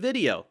very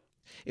video.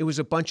 It was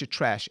a bunch of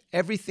trash.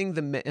 Everything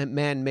the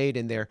man made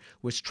in there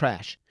was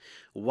trash.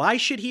 Why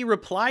should he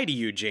reply to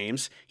you,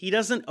 James? He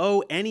doesn't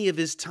owe any of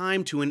his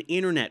time to an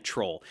internet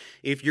troll.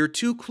 If you're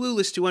too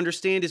clueless to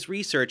understand his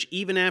research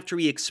even after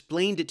he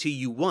explained it to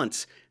you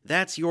once,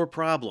 that's your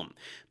problem.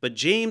 But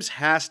James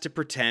has to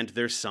pretend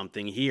there's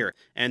something here,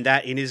 and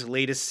that in his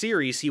latest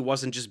series he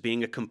wasn't just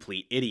being a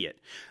complete idiot.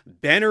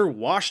 Benner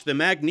washed the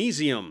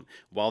magnesium,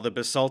 while the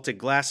basaltic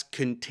glass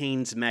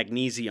contains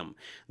magnesium.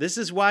 This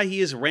is why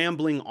he is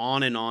rambling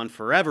on and on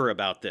forever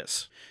about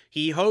this.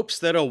 He hopes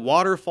that a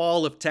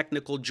waterfall of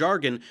technical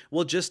jargon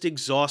will just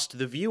exhaust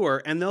the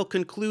viewer, and they'll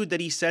conclude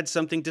that he said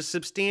something to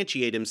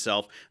substantiate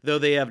himself, though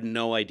they have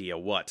no idea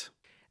what.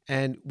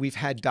 And we've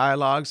had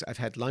dialogues. I've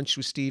had lunch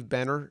with Steve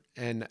Benner,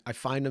 and I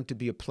find him to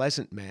be a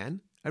pleasant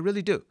man. I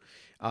really do.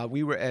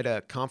 We were at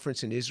a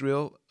conference in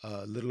Israel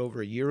a little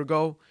over a year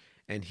ago,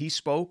 and he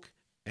spoke.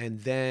 And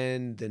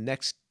then the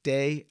next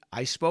day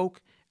I spoke,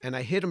 and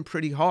I hit him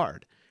pretty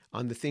hard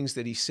on the things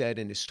that he said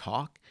in his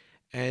talk.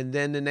 And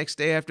then the next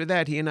day after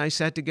that, he and I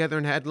sat together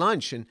and had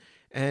lunch.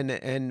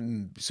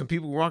 And some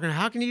people were walking,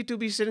 how can you two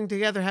be sitting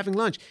together having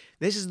lunch?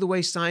 This is the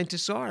way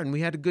scientists are. And we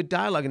had a good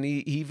dialogue. And he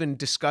even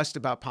discussed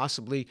about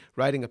possibly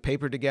writing a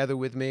paper together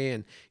with me.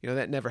 And,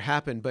 that never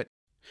happened. But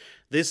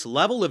this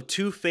level of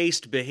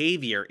two-faced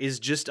behavior is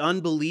just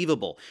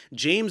unbelievable.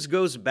 James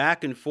goes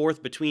back and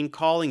forth between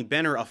calling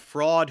Benner a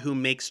fraud who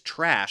makes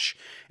trash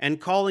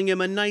and calling him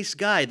a nice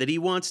guy that he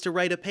wants to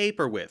write a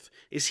paper with.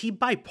 Is he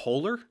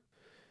bipolar?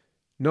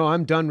 No,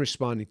 I'm done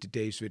responding to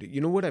Dave's video. You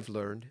know what I've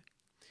learned?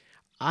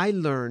 I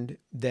learned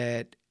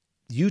that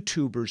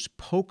YouTubers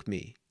poke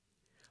me,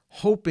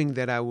 hoping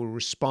that I will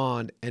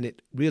respond, and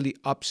it really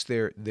ups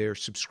their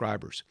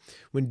subscribers.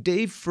 When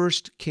Dave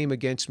first came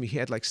against me, he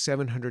had like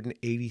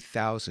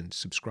 780,000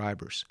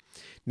 subscribers.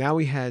 Now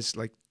he has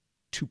like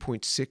 2.6,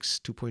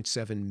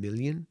 2.7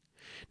 million.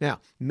 Now,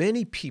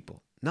 many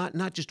people,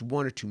 not just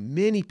one or two,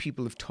 many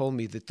people have told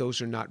me that those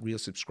are not real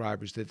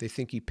subscribers, that they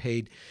think he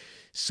paid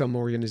some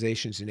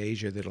organizations in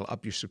Asia that'll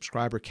up your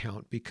subscriber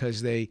count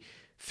because they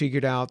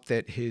figured out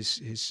that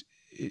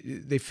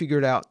they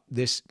figured out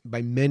this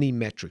by many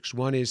metrics.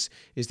 One is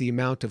the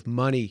amount of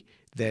money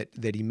that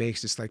he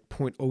makes. It's like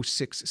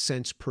 0.06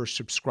 cents per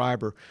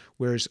subscriber,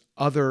 whereas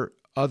other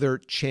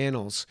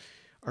channels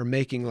are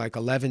making like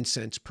 11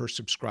 cents per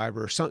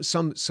subscriber, or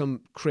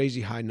some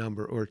crazy high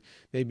number, or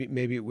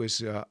maybe it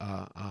was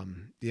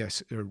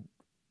yes, or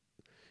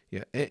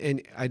yeah,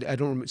 and I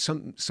don't remember,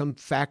 some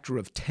factor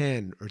of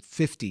 10 or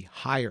 50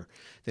 higher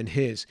than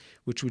his,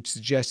 which would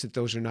suggest that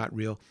those are not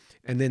real.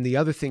 And then the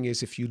other thing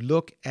is, if you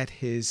look at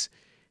his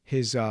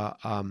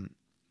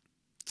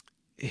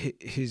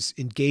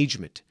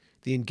engagement,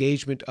 the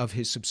engagement of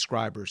his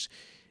subscribers,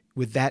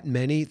 with that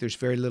many, there's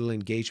very little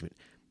engagement.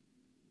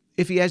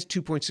 If he has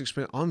 2.6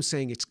 million, all I'm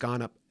saying, it's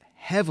gone up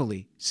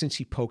heavily since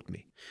he poked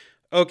me.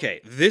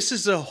 Okay, this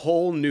is a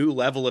whole new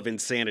level of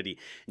insanity.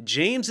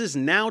 James is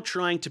now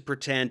trying to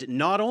pretend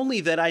not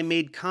only that I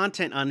made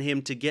content on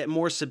him to get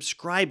more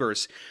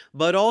subscribers,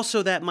 but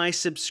also that my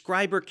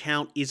subscriber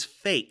count is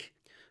fake.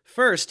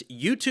 First,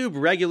 YouTube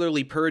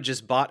regularly purges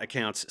bot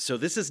accounts, so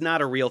this is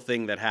not a real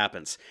thing that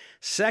happens.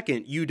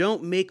 Second, you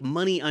don't make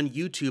money on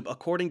YouTube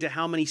according to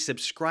how many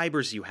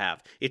subscribers you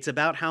have. It's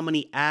about how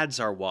many ads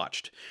are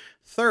watched.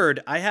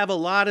 Third, I have a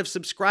lot of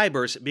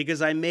subscribers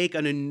because I make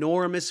an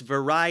enormous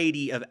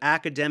variety of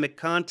academic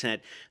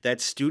content that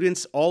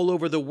students all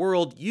over the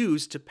world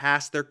use to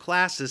pass their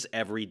classes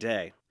every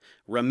day.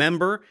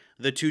 Remember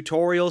the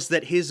tutorials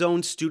that his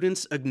own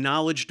students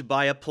acknowledged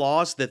by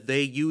applause that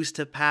they use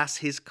to pass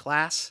his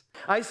class?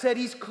 I said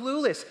he's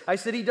clueless. I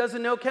said he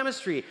doesn't know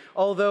chemistry.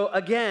 Although,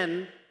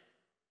 again,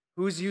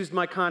 who's used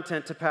my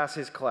content to pass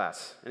his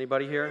class?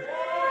 Anybody here?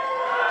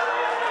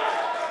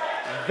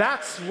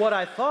 That's what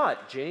I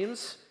thought,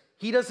 James.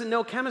 He doesn't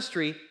know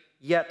chemistry,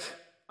 yet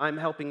I'm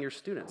helping your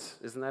students.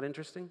 Isn't that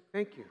interesting?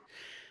 Thank you.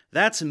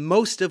 That's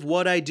most of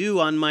what I do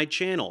on my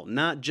channel,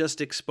 not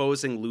just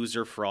exposing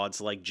loser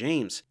frauds like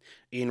James.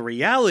 In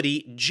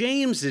reality,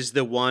 James is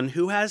the one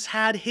who has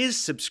had his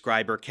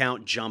subscriber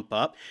count jump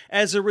up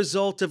as a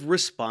result of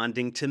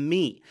responding to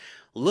me.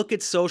 Look at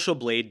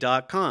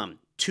socialblade.com,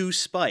 2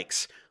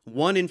 spikes,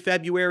 one in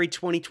February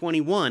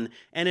 2021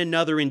 and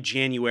another in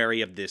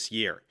January of this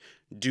year.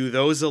 Do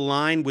those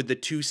align with the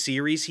 2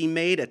 series he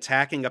made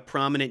attacking a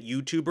prominent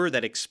YouTuber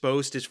that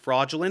exposed his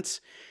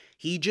fraudulence?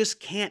 He just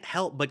can't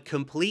help but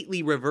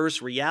completely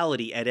reverse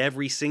reality at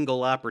every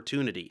single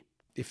opportunity.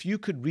 If you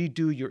could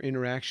redo your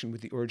interaction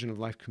with the Origin of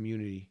Life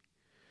community,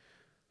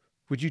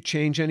 would you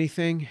change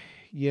anything?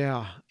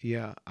 Yeah.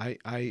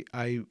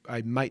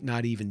 I might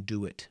not even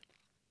do it.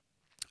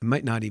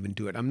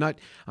 I'm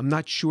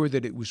not sure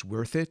that it was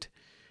worth it.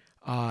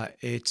 I've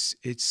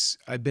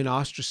been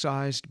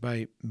ostracized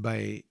by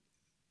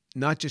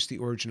not just the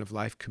Origin of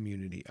Life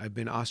community. I've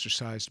been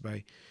ostracized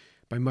by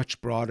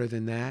much broader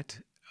than that.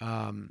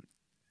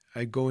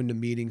 I go into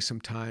meetings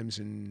sometimes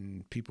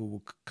and people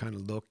will kind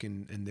of look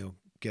and they'll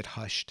get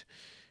hushed.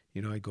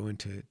 You know, I go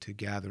into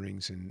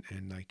gatherings and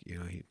like, you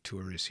know,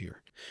 tour is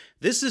here.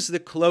 This is the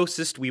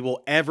closest we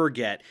will ever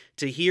get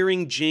to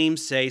hearing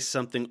James say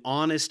something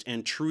honest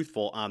and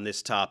truthful on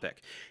this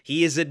topic.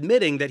 He is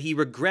admitting that he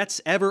regrets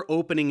ever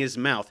opening his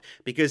mouth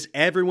because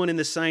everyone in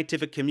the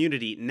scientific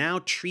community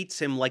now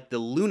treats him like the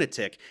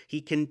lunatic he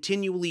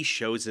continually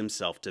shows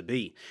himself to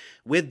be.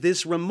 With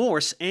this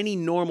remorse, any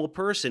normal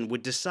person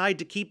would decide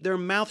to keep their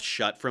mouth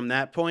shut from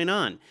that point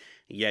on.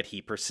 Yet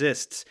he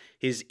persists.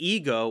 His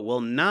ego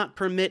will not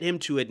permit him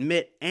to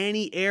admit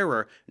any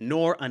error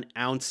nor an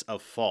ounce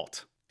of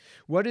fault.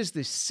 What is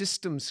the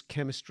systems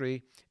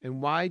chemistry,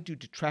 and why do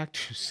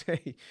detractors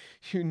say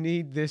you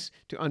need this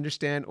to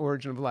understand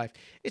Origin of Life?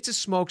 It's a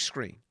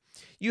smokescreen.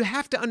 You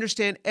have to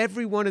understand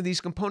every one of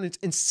these components,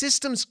 and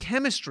systems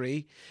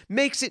chemistry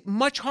makes it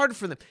much harder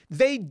for them.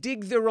 They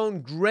dig their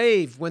own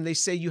grave when they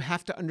say you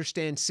have to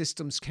understand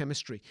systems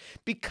chemistry,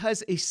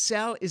 because a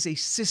cell is a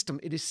system.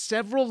 It is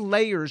several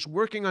layers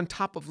working on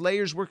top of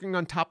layers, working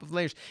on top of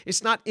layers.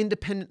 It's not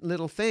independent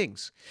little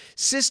things.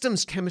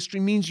 Systems chemistry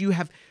means you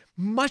have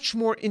much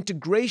more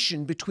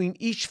integration between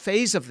each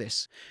phase of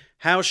this.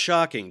 How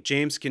shocking.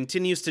 James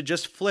continues to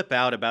just flip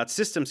out about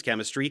systems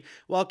chemistry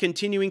while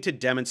continuing to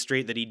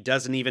demonstrate that he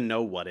doesn't even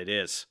know what it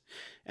is.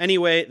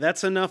 Anyway,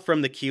 that's enough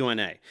from the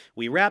Q&A.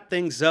 We wrap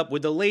things up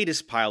with the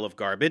latest pile of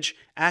garbage.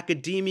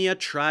 Academia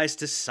tries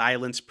to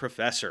silence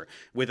professor,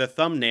 with a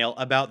thumbnail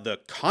about the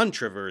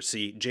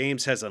controversy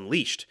James has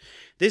unleashed.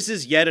 This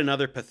is yet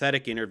another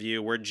pathetic interview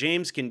where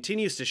James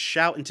continues to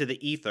shout into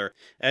the ether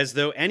as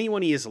though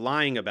anyone he is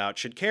lying about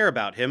should care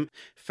about him,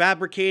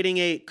 fabricating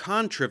a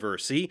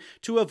controversy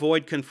to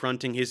avoid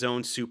confronting his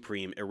own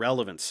supreme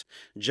irrelevance.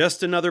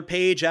 Just another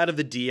page out of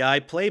the DI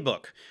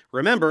playbook.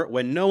 Remember,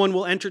 when no one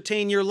will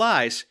entertain your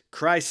lies,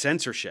 cry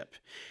censorship.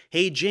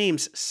 Hey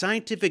James,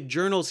 scientific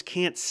journals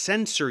can't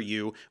censor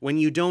you when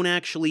you don't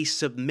actually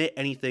submit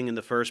anything in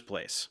the first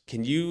place.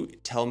 Can you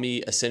tell me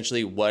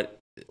essentially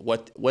what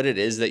it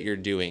is that you're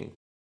doing?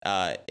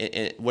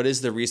 And what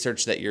is the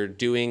research that you're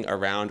doing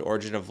around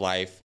Origin of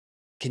Life?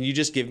 Can you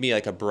just give me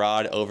like a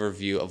broad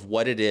overview of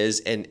what it is,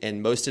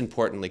 and most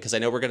importantly, because I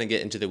know we're going to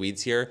get into the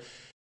weeds here,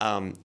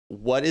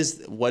 what is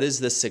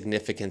the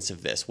significance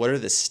of this? What are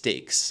the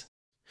stakes?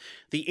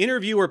 The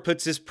interviewer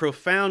puts his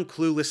profound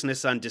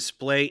cluelessness on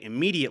display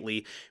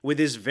immediately with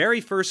his very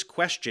first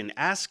question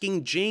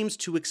asking James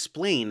to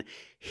explain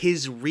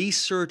his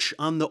research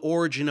on the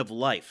origin of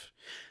life.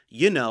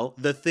 You know,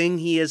 the thing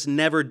he has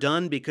never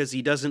done because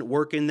he doesn't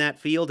work in that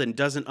field and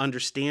doesn't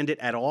understand it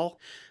at all.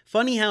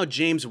 Funny how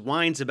James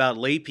whines about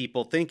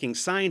laypeople thinking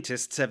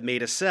scientists have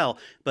made a cell,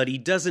 but he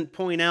doesn't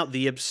point out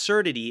the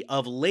absurdity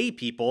of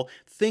laypeople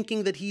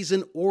thinking that he's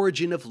an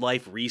origin of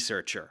life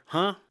researcher,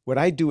 huh? What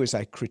I do is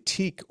I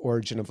critique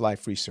origin of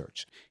life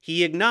research.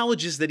 He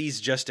acknowledges that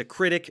he's just a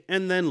critic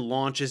and then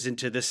launches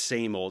into the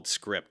same old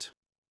script.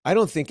 I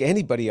don't think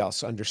anybody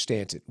else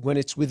understands it when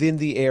it's within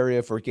the area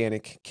of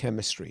organic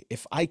chemistry.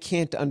 If I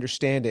can't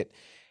understand it,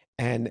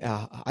 and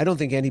I don't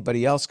think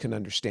anybody else can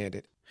understand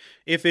it.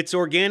 If it's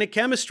organic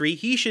chemistry,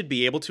 he should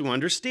be able to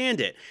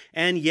understand it.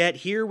 And yet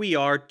here we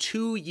are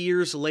 2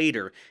 years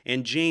later,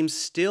 and James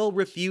still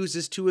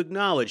refuses to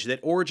acknowledge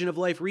that origin of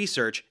life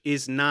research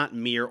is not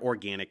mere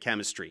organic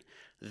chemistry.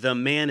 The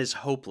man is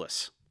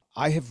hopeless.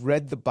 I have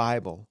read the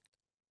Bible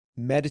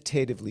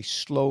meditatively,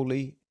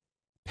 slowly,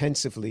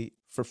 pensively,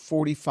 for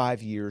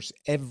 45 years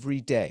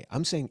every day.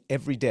 I'm saying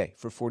every day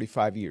for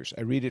 45 years.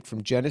 I read it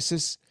from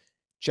Genesis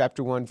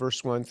chapter 1,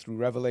 verse 1 through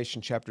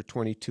Revelation chapter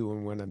 22,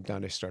 and when I'm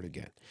done, I start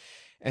again.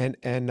 And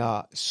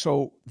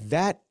so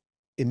that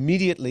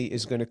immediately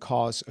is going to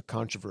cause a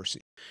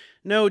controversy.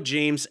 No,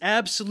 James,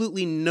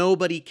 absolutely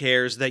nobody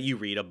cares that you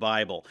read a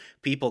Bible.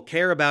 People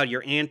care about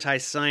your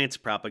anti-science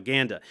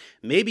propaganda.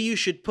 Maybe you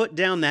should put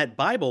down that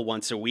Bible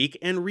once a week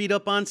and read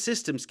up on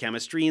systems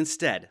chemistry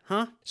instead,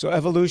 huh? So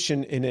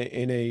evolution, in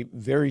a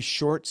very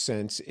short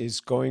sense,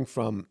 is going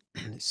from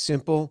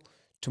simple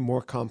to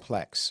more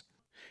complex.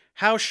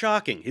 How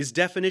shocking. His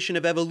definition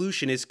of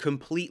evolution is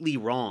completely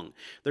wrong.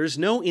 There's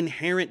no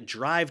inherent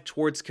drive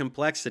towards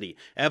complexity.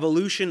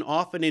 Evolution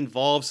often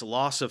involves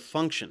loss of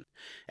function.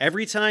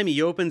 Every time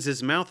he opens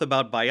his mouth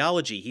about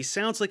biology, he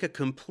sounds like a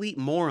complete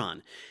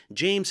moron.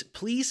 James,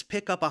 please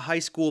pick up a high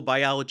school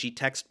biology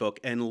textbook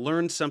and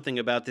learn something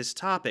about this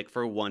topic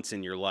for once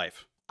in your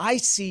life. I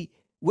see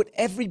what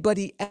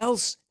everybody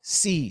else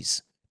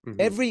sees.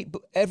 Mm-hmm.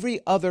 Every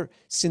other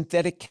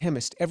synthetic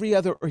chemist, every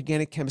other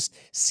organic chemist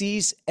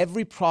sees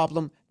every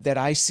problem that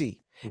I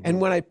see. Mm-hmm.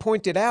 And when I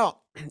point it out,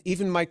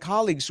 even my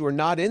colleagues who are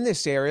not in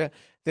this area,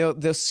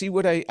 they'll see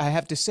what I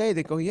have to say.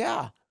 They go,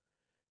 yeah,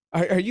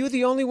 are you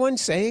the only one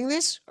saying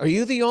this? Are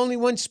you the only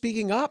one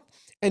speaking up?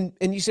 And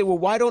you say, well,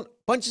 why don't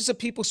bunches of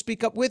people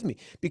speak up with me?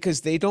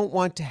 Because they don't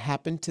want to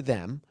happen to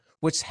them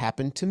what's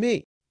happened to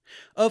me.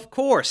 Of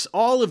course,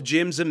 all of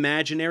Jim's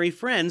imaginary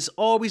friends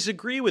always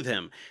agree with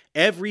him.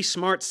 Every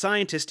smart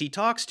scientist he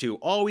talks to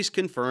always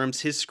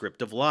confirms his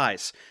script of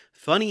lies.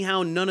 Funny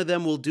how none of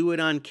them will do it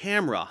on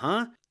camera,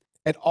 huh?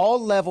 At all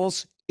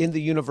levels in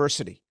the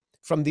university,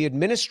 from the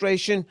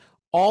administration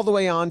all the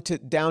way on to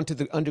down to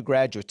the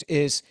undergraduates,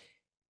 is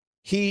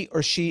he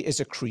or she is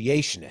a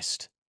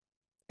creationist.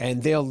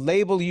 And they'll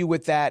label you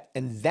with that,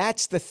 and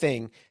that's the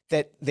thing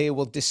that they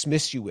will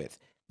dismiss you with.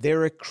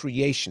 They're a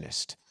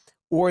creationist.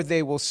 Or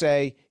they will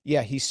say,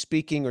 yeah, he's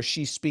speaking or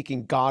she's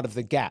speaking God of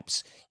the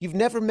gaps. You've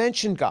never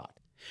mentioned God.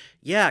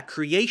 Yeah,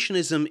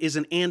 creationism is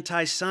an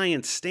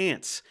anti-science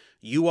stance.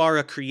 You are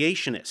a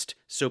creationist,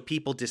 so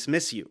people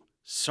dismiss you.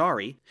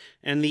 Sorry.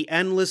 And the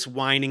endless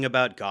whining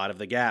about God of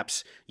the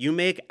gaps. You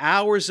make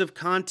hours of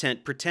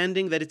content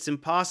pretending that it's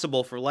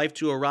impossible for life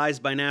to arise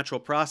by natural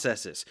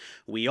processes.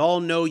 We all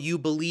know you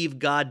believe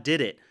God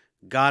did it.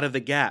 God of the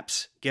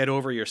gaps. Get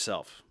over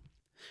yourself.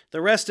 The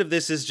rest of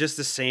this is just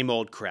the same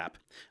old crap.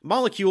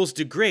 Molecules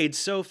degrade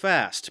so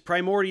fast,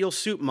 primordial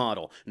soup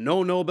model,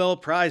 no Nobel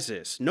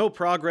Prizes, no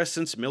progress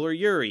since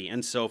Miller-Urey,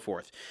 and so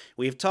forth.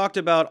 We've talked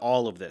about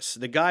all of this.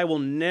 The guy will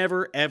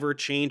never ever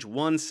change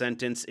one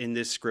sentence in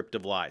this script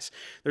of lies.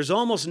 There's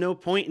almost no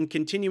point in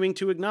continuing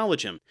to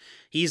acknowledge him.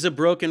 He's a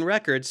broken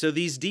record, so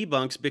these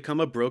debunks become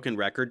a broken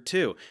record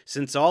too,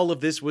 since all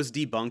of this was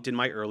debunked in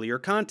my earlier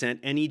content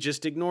and he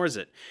just ignores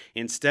it.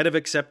 Instead of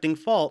accepting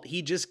fault,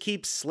 he just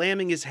keeps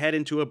slamming his head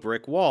into a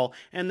brick wall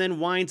and then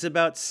whines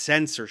about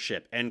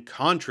censorship and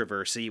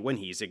controversy when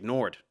he's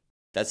ignored.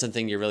 That's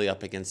something you're really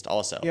up against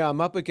also. Yeah,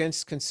 I'm up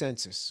against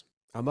consensus.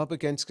 I'm up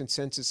against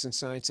consensus in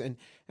science. And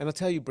I'll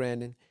tell you,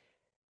 Brandon,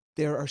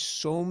 there are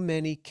so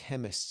many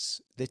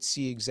chemists that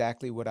see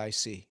exactly what I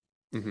see.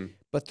 Mm-hmm.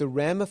 But the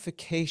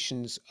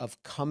ramifications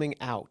of coming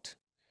out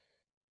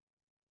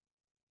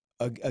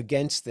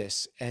against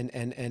this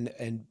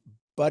and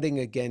butting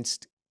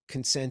against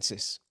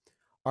consensus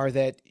are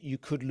that you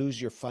could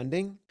lose your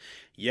funding.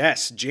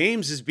 Yes,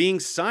 James is being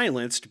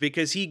silenced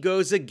because he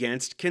goes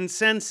against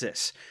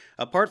consensus.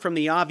 Apart from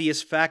the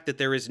obvious fact that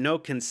there is no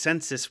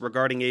consensus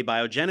regarding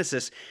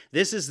abiogenesis,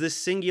 this is the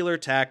singular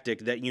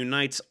tactic that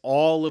unites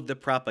all of the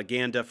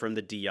propaganda from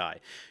the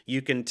DI.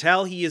 You can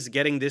tell he is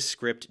getting this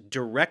script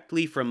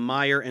directly from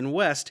Meyer and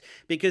West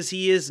because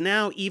he is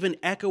now even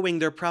echoing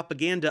their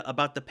propaganda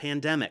about the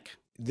pandemic.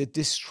 The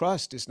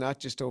distrust is not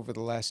just over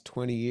the last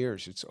 20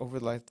 years, it's over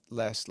the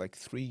last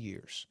 3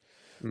 years.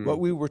 Mm. What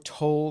we were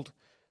told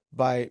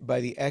by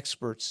the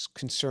experts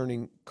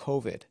concerning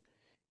COVID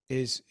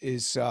is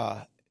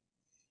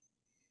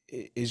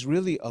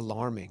really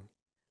alarming,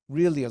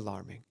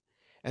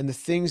 and the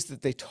things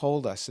that they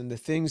told us and the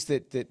things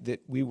that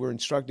we were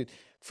instructed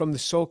from the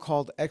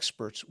so-called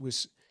experts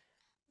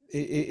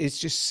it's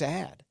just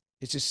sad.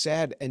 It's just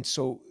sad. And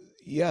so,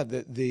 yeah,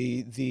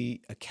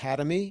 the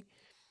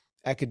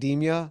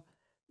academia,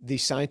 the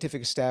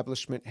scientific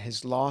establishment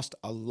has lost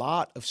a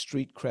lot of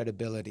street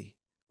credibility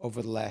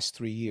over the last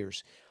 3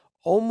 years,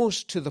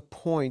 almost to the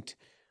point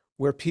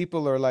where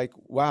people are like,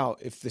 wow,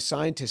 if the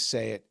scientists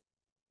say it,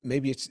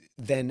 maybe it's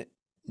then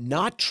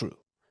not true.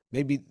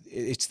 Maybe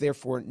it's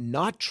therefore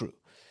not true.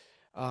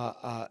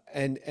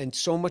 And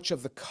so much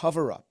of the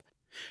cover-up.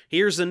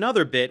 Here's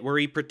another bit where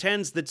he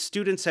pretends that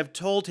students have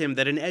told him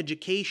that an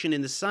education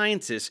in the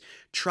sciences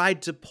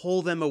tried to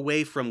pull them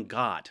away from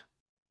God.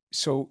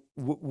 So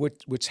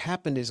what's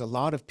happened is a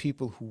lot of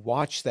people who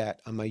watch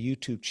that on my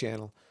YouTube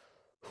channel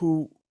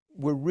who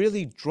were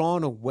really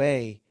drawn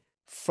away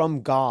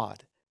from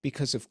God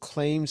because of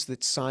claims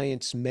that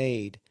science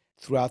made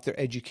throughout their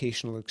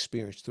educational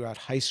experience, throughout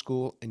high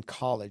school and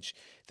college.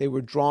 They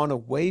were drawn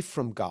away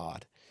from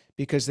God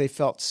because they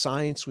felt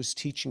science was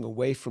teaching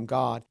away from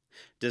God.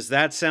 Does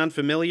that sound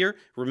familiar?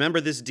 Remember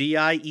this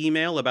DI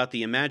email about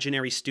the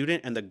imaginary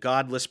student and the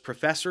godless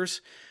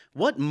professors?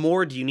 What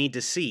more do you need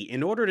to see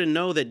in order to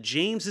know that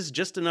James is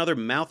just another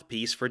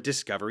mouthpiece for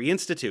Discovery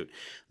Institute?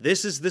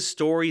 This is the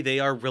story they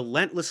are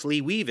relentlessly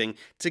weaving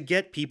to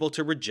get people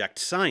to reject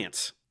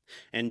science.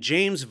 And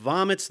James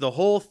vomits the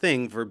whole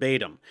thing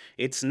verbatim.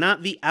 It's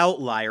not the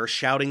outlier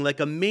shouting like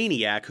a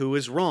maniac who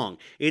is wrong.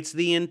 It's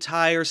the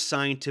entire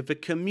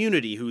scientific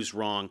community who's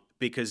wrong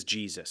because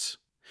Jesus.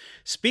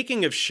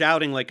 Speaking of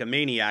shouting like a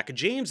maniac,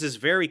 James is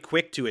very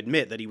quick to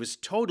admit that he was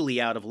totally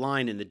out of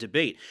line in the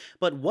debate.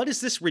 But what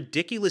is this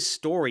ridiculous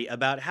story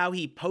about how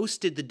he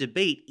posted the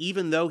debate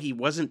even though he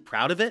wasn't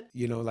proud of it?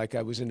 You know, like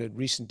I was in a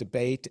recent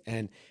debate,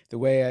 and the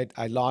way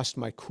I lost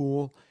my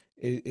cool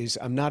is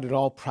I'm not at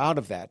all proud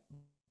of that.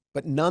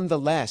 But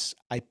nonetheless,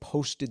 I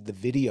posted the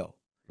video.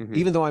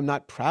 Even though I'm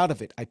not proud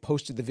of it, I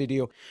posted the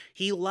video.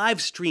 He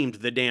live streamed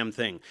the damn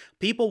thing.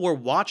 People were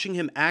watching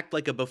him act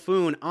like a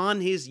buffoon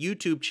on his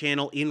YouTube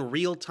channel in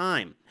real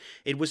time.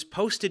 It was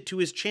posted to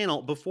his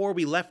channel before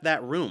we left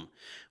that room.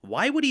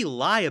 Why would he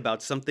lie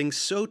about something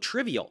so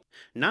trivial?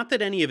 Not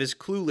that any of his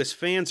clueless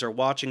fans are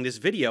watching this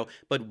video,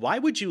 but why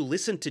would you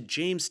listen to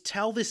James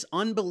tell this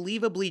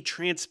unbelievably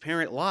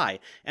transparent lie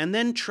and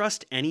then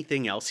trust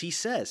anything else he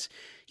says?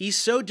 He's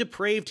so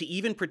depraved he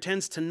even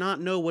pretends to not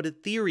know what a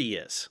theory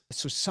is.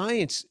 So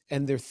science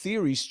and their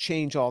theories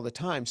change all the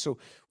time. So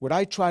what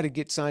I try to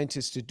get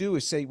scientists to do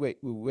is say, wait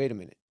a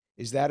minute.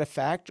 Is that a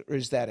fact or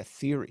is that a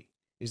theory?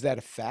 Is that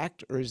a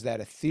fact or is that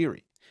a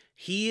theory?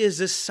 He is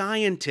a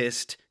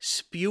scientist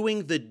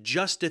spewing the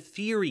just a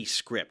theory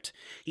script.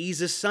 He's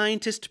a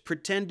scientist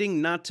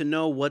pretending not to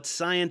know what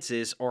science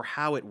is or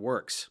how it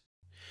works.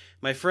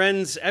 My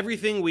friends,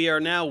 everything we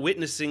are now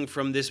witnessing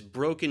from this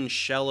broken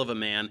shell of a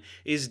man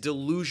is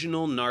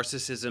delusional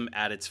narcissism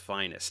at its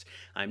finest.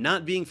 I'm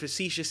not being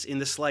facetious in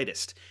the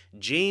slightest.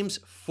 James,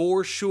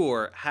 for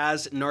sure,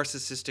 has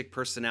narcissistic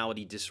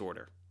personality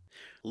disorder.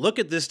 Look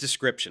at this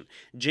description.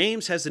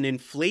 James has an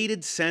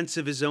inflated sense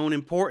of his own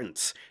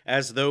importance,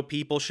 as though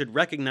people should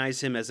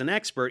recognize him as an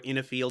expert in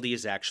a field he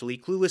is actually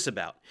clueless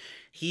about.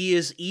 He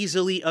is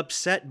easily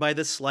upset by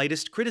the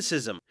slightest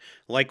criticism,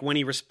 like when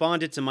he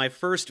responded to my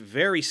first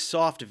very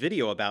soft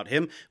video about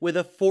him with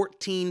a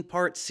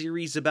 14-part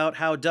series about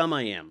how dumb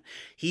I am.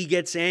 He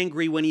gets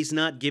angry when he's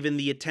not given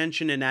the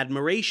attention and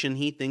admiration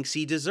he thinks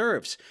he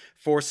deserves,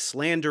 for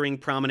slandering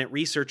prominent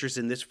researchers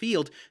in this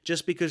field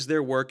just because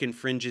their work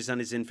infringes on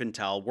his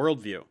infantile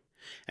worldview.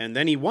 And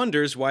then he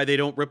wonders why they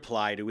don't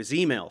reply to his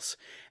emails.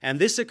 And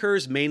this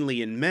occurs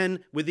mainly in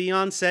men, with the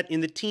onset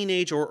in the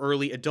teenage or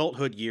early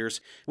adulthood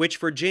years, which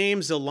for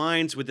James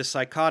aligns with the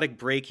psychotic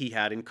break he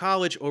had in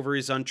college over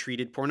his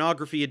untreated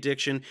pornography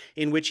addiction,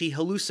 in which he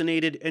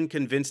hallucinated and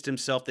convinced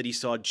himself that he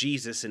saw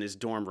Jesus in his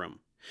dorm room.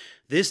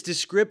 This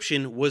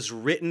description was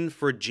written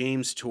for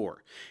James'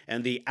 tour,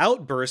 and the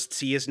outbursts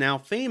he is now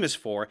famous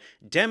for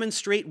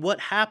demonstrate what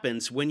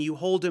happens when you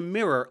hold a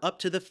mirror up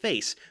to the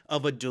face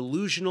of a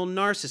delusional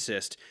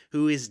narcissist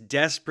who is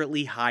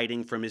desperately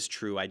hiding from his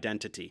true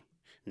identity.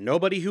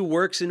 Nobody who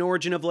works in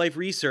Origin of Life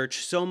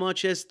research so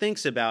much as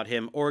thinks about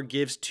him or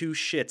gives two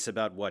shits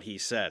about what he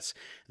says.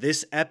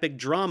 This epic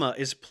drama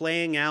is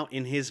playing out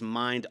in his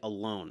mind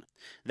alone.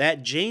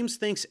 That James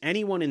thinks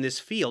anyone in this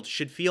field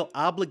should feel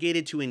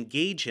obligated to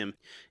engage him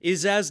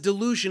is as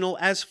delusional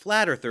as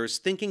flat earthers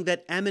thinking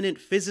that eminent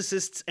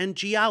physicists and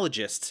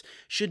geologists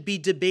should be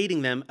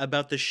debating them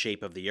about the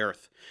shape of the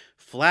earth.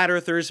 Flat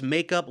earthers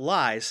make up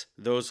lies,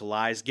 those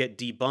lies get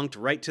debunked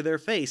right to their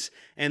face,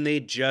 and they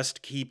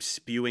just keep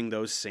spewing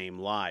those same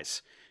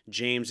lies.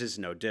 James is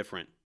no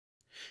different.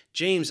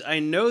 James, I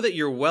know that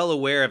you're well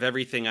aware of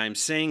everything I'm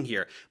saying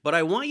here, but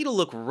I want you to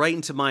look right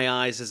into my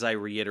eyes as I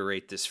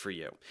reiterate this for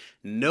you.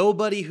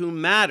 Nobody who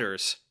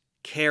matters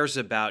cares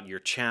about your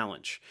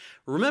challenge.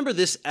 Remember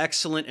this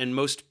excellent and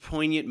most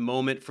poignant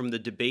moment from the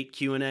debate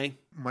Q&A?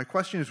 My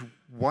question is,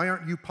 why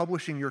aren't you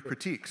publishing your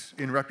critiques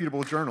in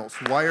reputable journals?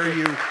 Why are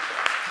you...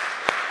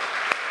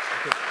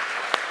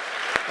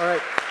 All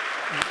right.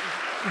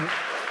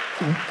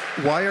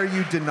 Why are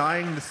you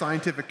denying the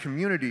scientific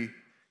community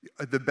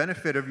the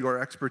benefit of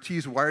your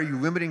expertise? Why are you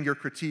limiting your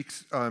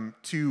critiques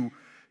to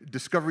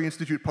Discovery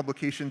Institute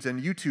publications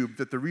and YouTube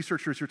that the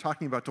researchers you're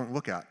talking about don't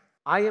look at?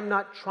 I am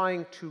not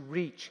trying to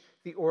reach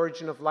the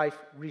origin of life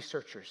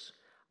researchers.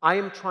 I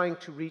am trying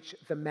to reach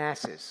the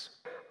masses.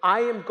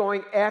 I am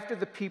going after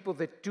the people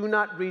that do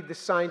not read the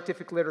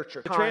scientific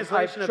literature. The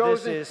translation of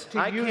this is,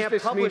 I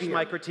can't publish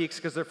my critiques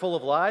because they're full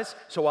of lies,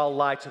 so I'll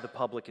lie to the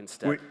public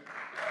instead. Wait.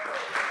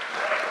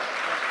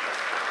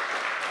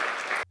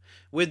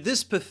 With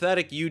this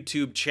pathetic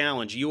YouTube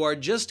challenge, you are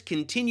just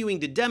continuing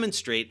to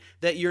demonstrate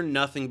that you're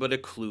nothing but a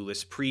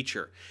clueless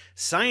preacher.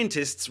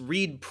 Scientists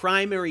read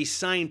primary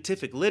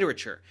scientific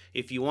literature.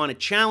 If you want to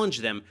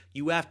challenge them,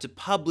 you have to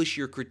publish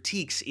your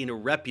critiques in a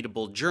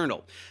reputable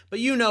journal. But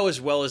you know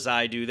as well as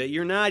I do that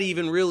you're not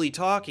even really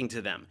talking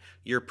to them.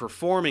 You're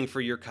performing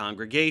for your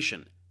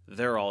congregation.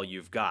 They're all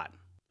you've got.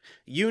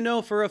 You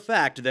know for a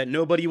fact that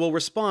nobody will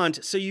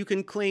respond, so you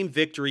can claim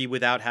victory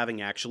without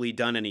having actually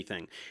done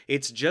anything.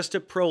 It's just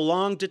a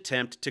prolonged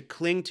attempt to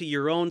cling to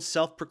your own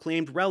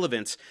self-proclaimed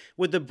relevance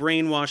with the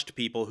brainwashed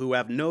people who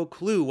have no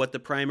clue what the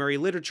primary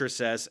literature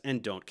says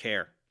and don't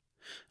care.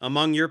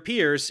 Among your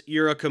peers,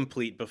 you're a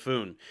complete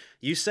buffoon.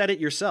 You said it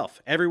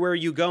yourself. Everywhere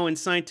you go in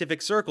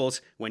scientific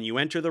circles, when you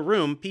enter the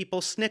room,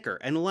 people snicker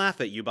and laugh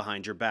at you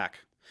behind your back.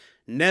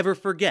 Never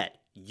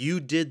forget, you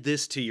did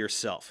this to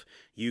yourself.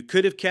 You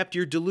could have kept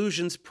your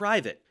delusions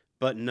private,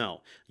 but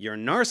no. Your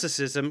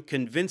narcissism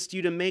convinced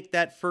you to make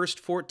that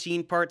first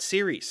 14-part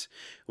series.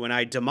 When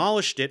I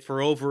demolished it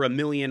for over 1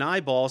 million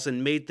eyeballs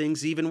and made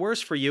things even worse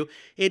for you,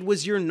 it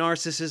was your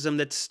narcissism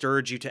that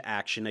stirred you to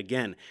action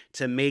again,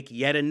 to make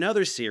yet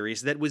another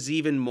series that was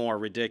even more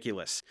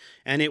ridiculous.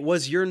 And it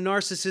was your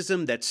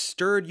narcissism that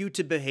stirred you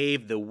to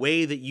behave the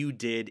way that you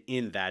did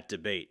in that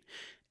debate.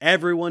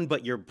 Everyone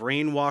but your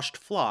brainwashed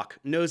flock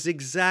knows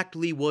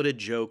exactly what a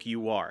joke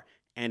you are,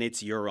 and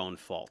it's your own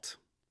fault.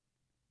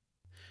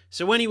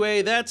 So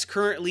anyway, that's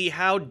currently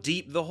how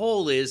deep the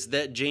hole is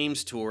that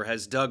James Tour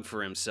has dug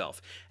for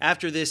himself.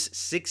 After this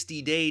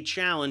 60-day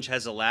challenge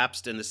has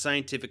elapsed and the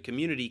scientific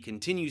community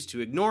continues to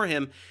ignore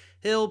him,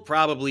 he'll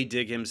probably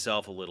dig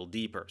himself a little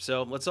deeper.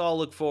 So let's all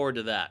look forward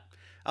to that.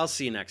 I'll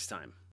see you next time.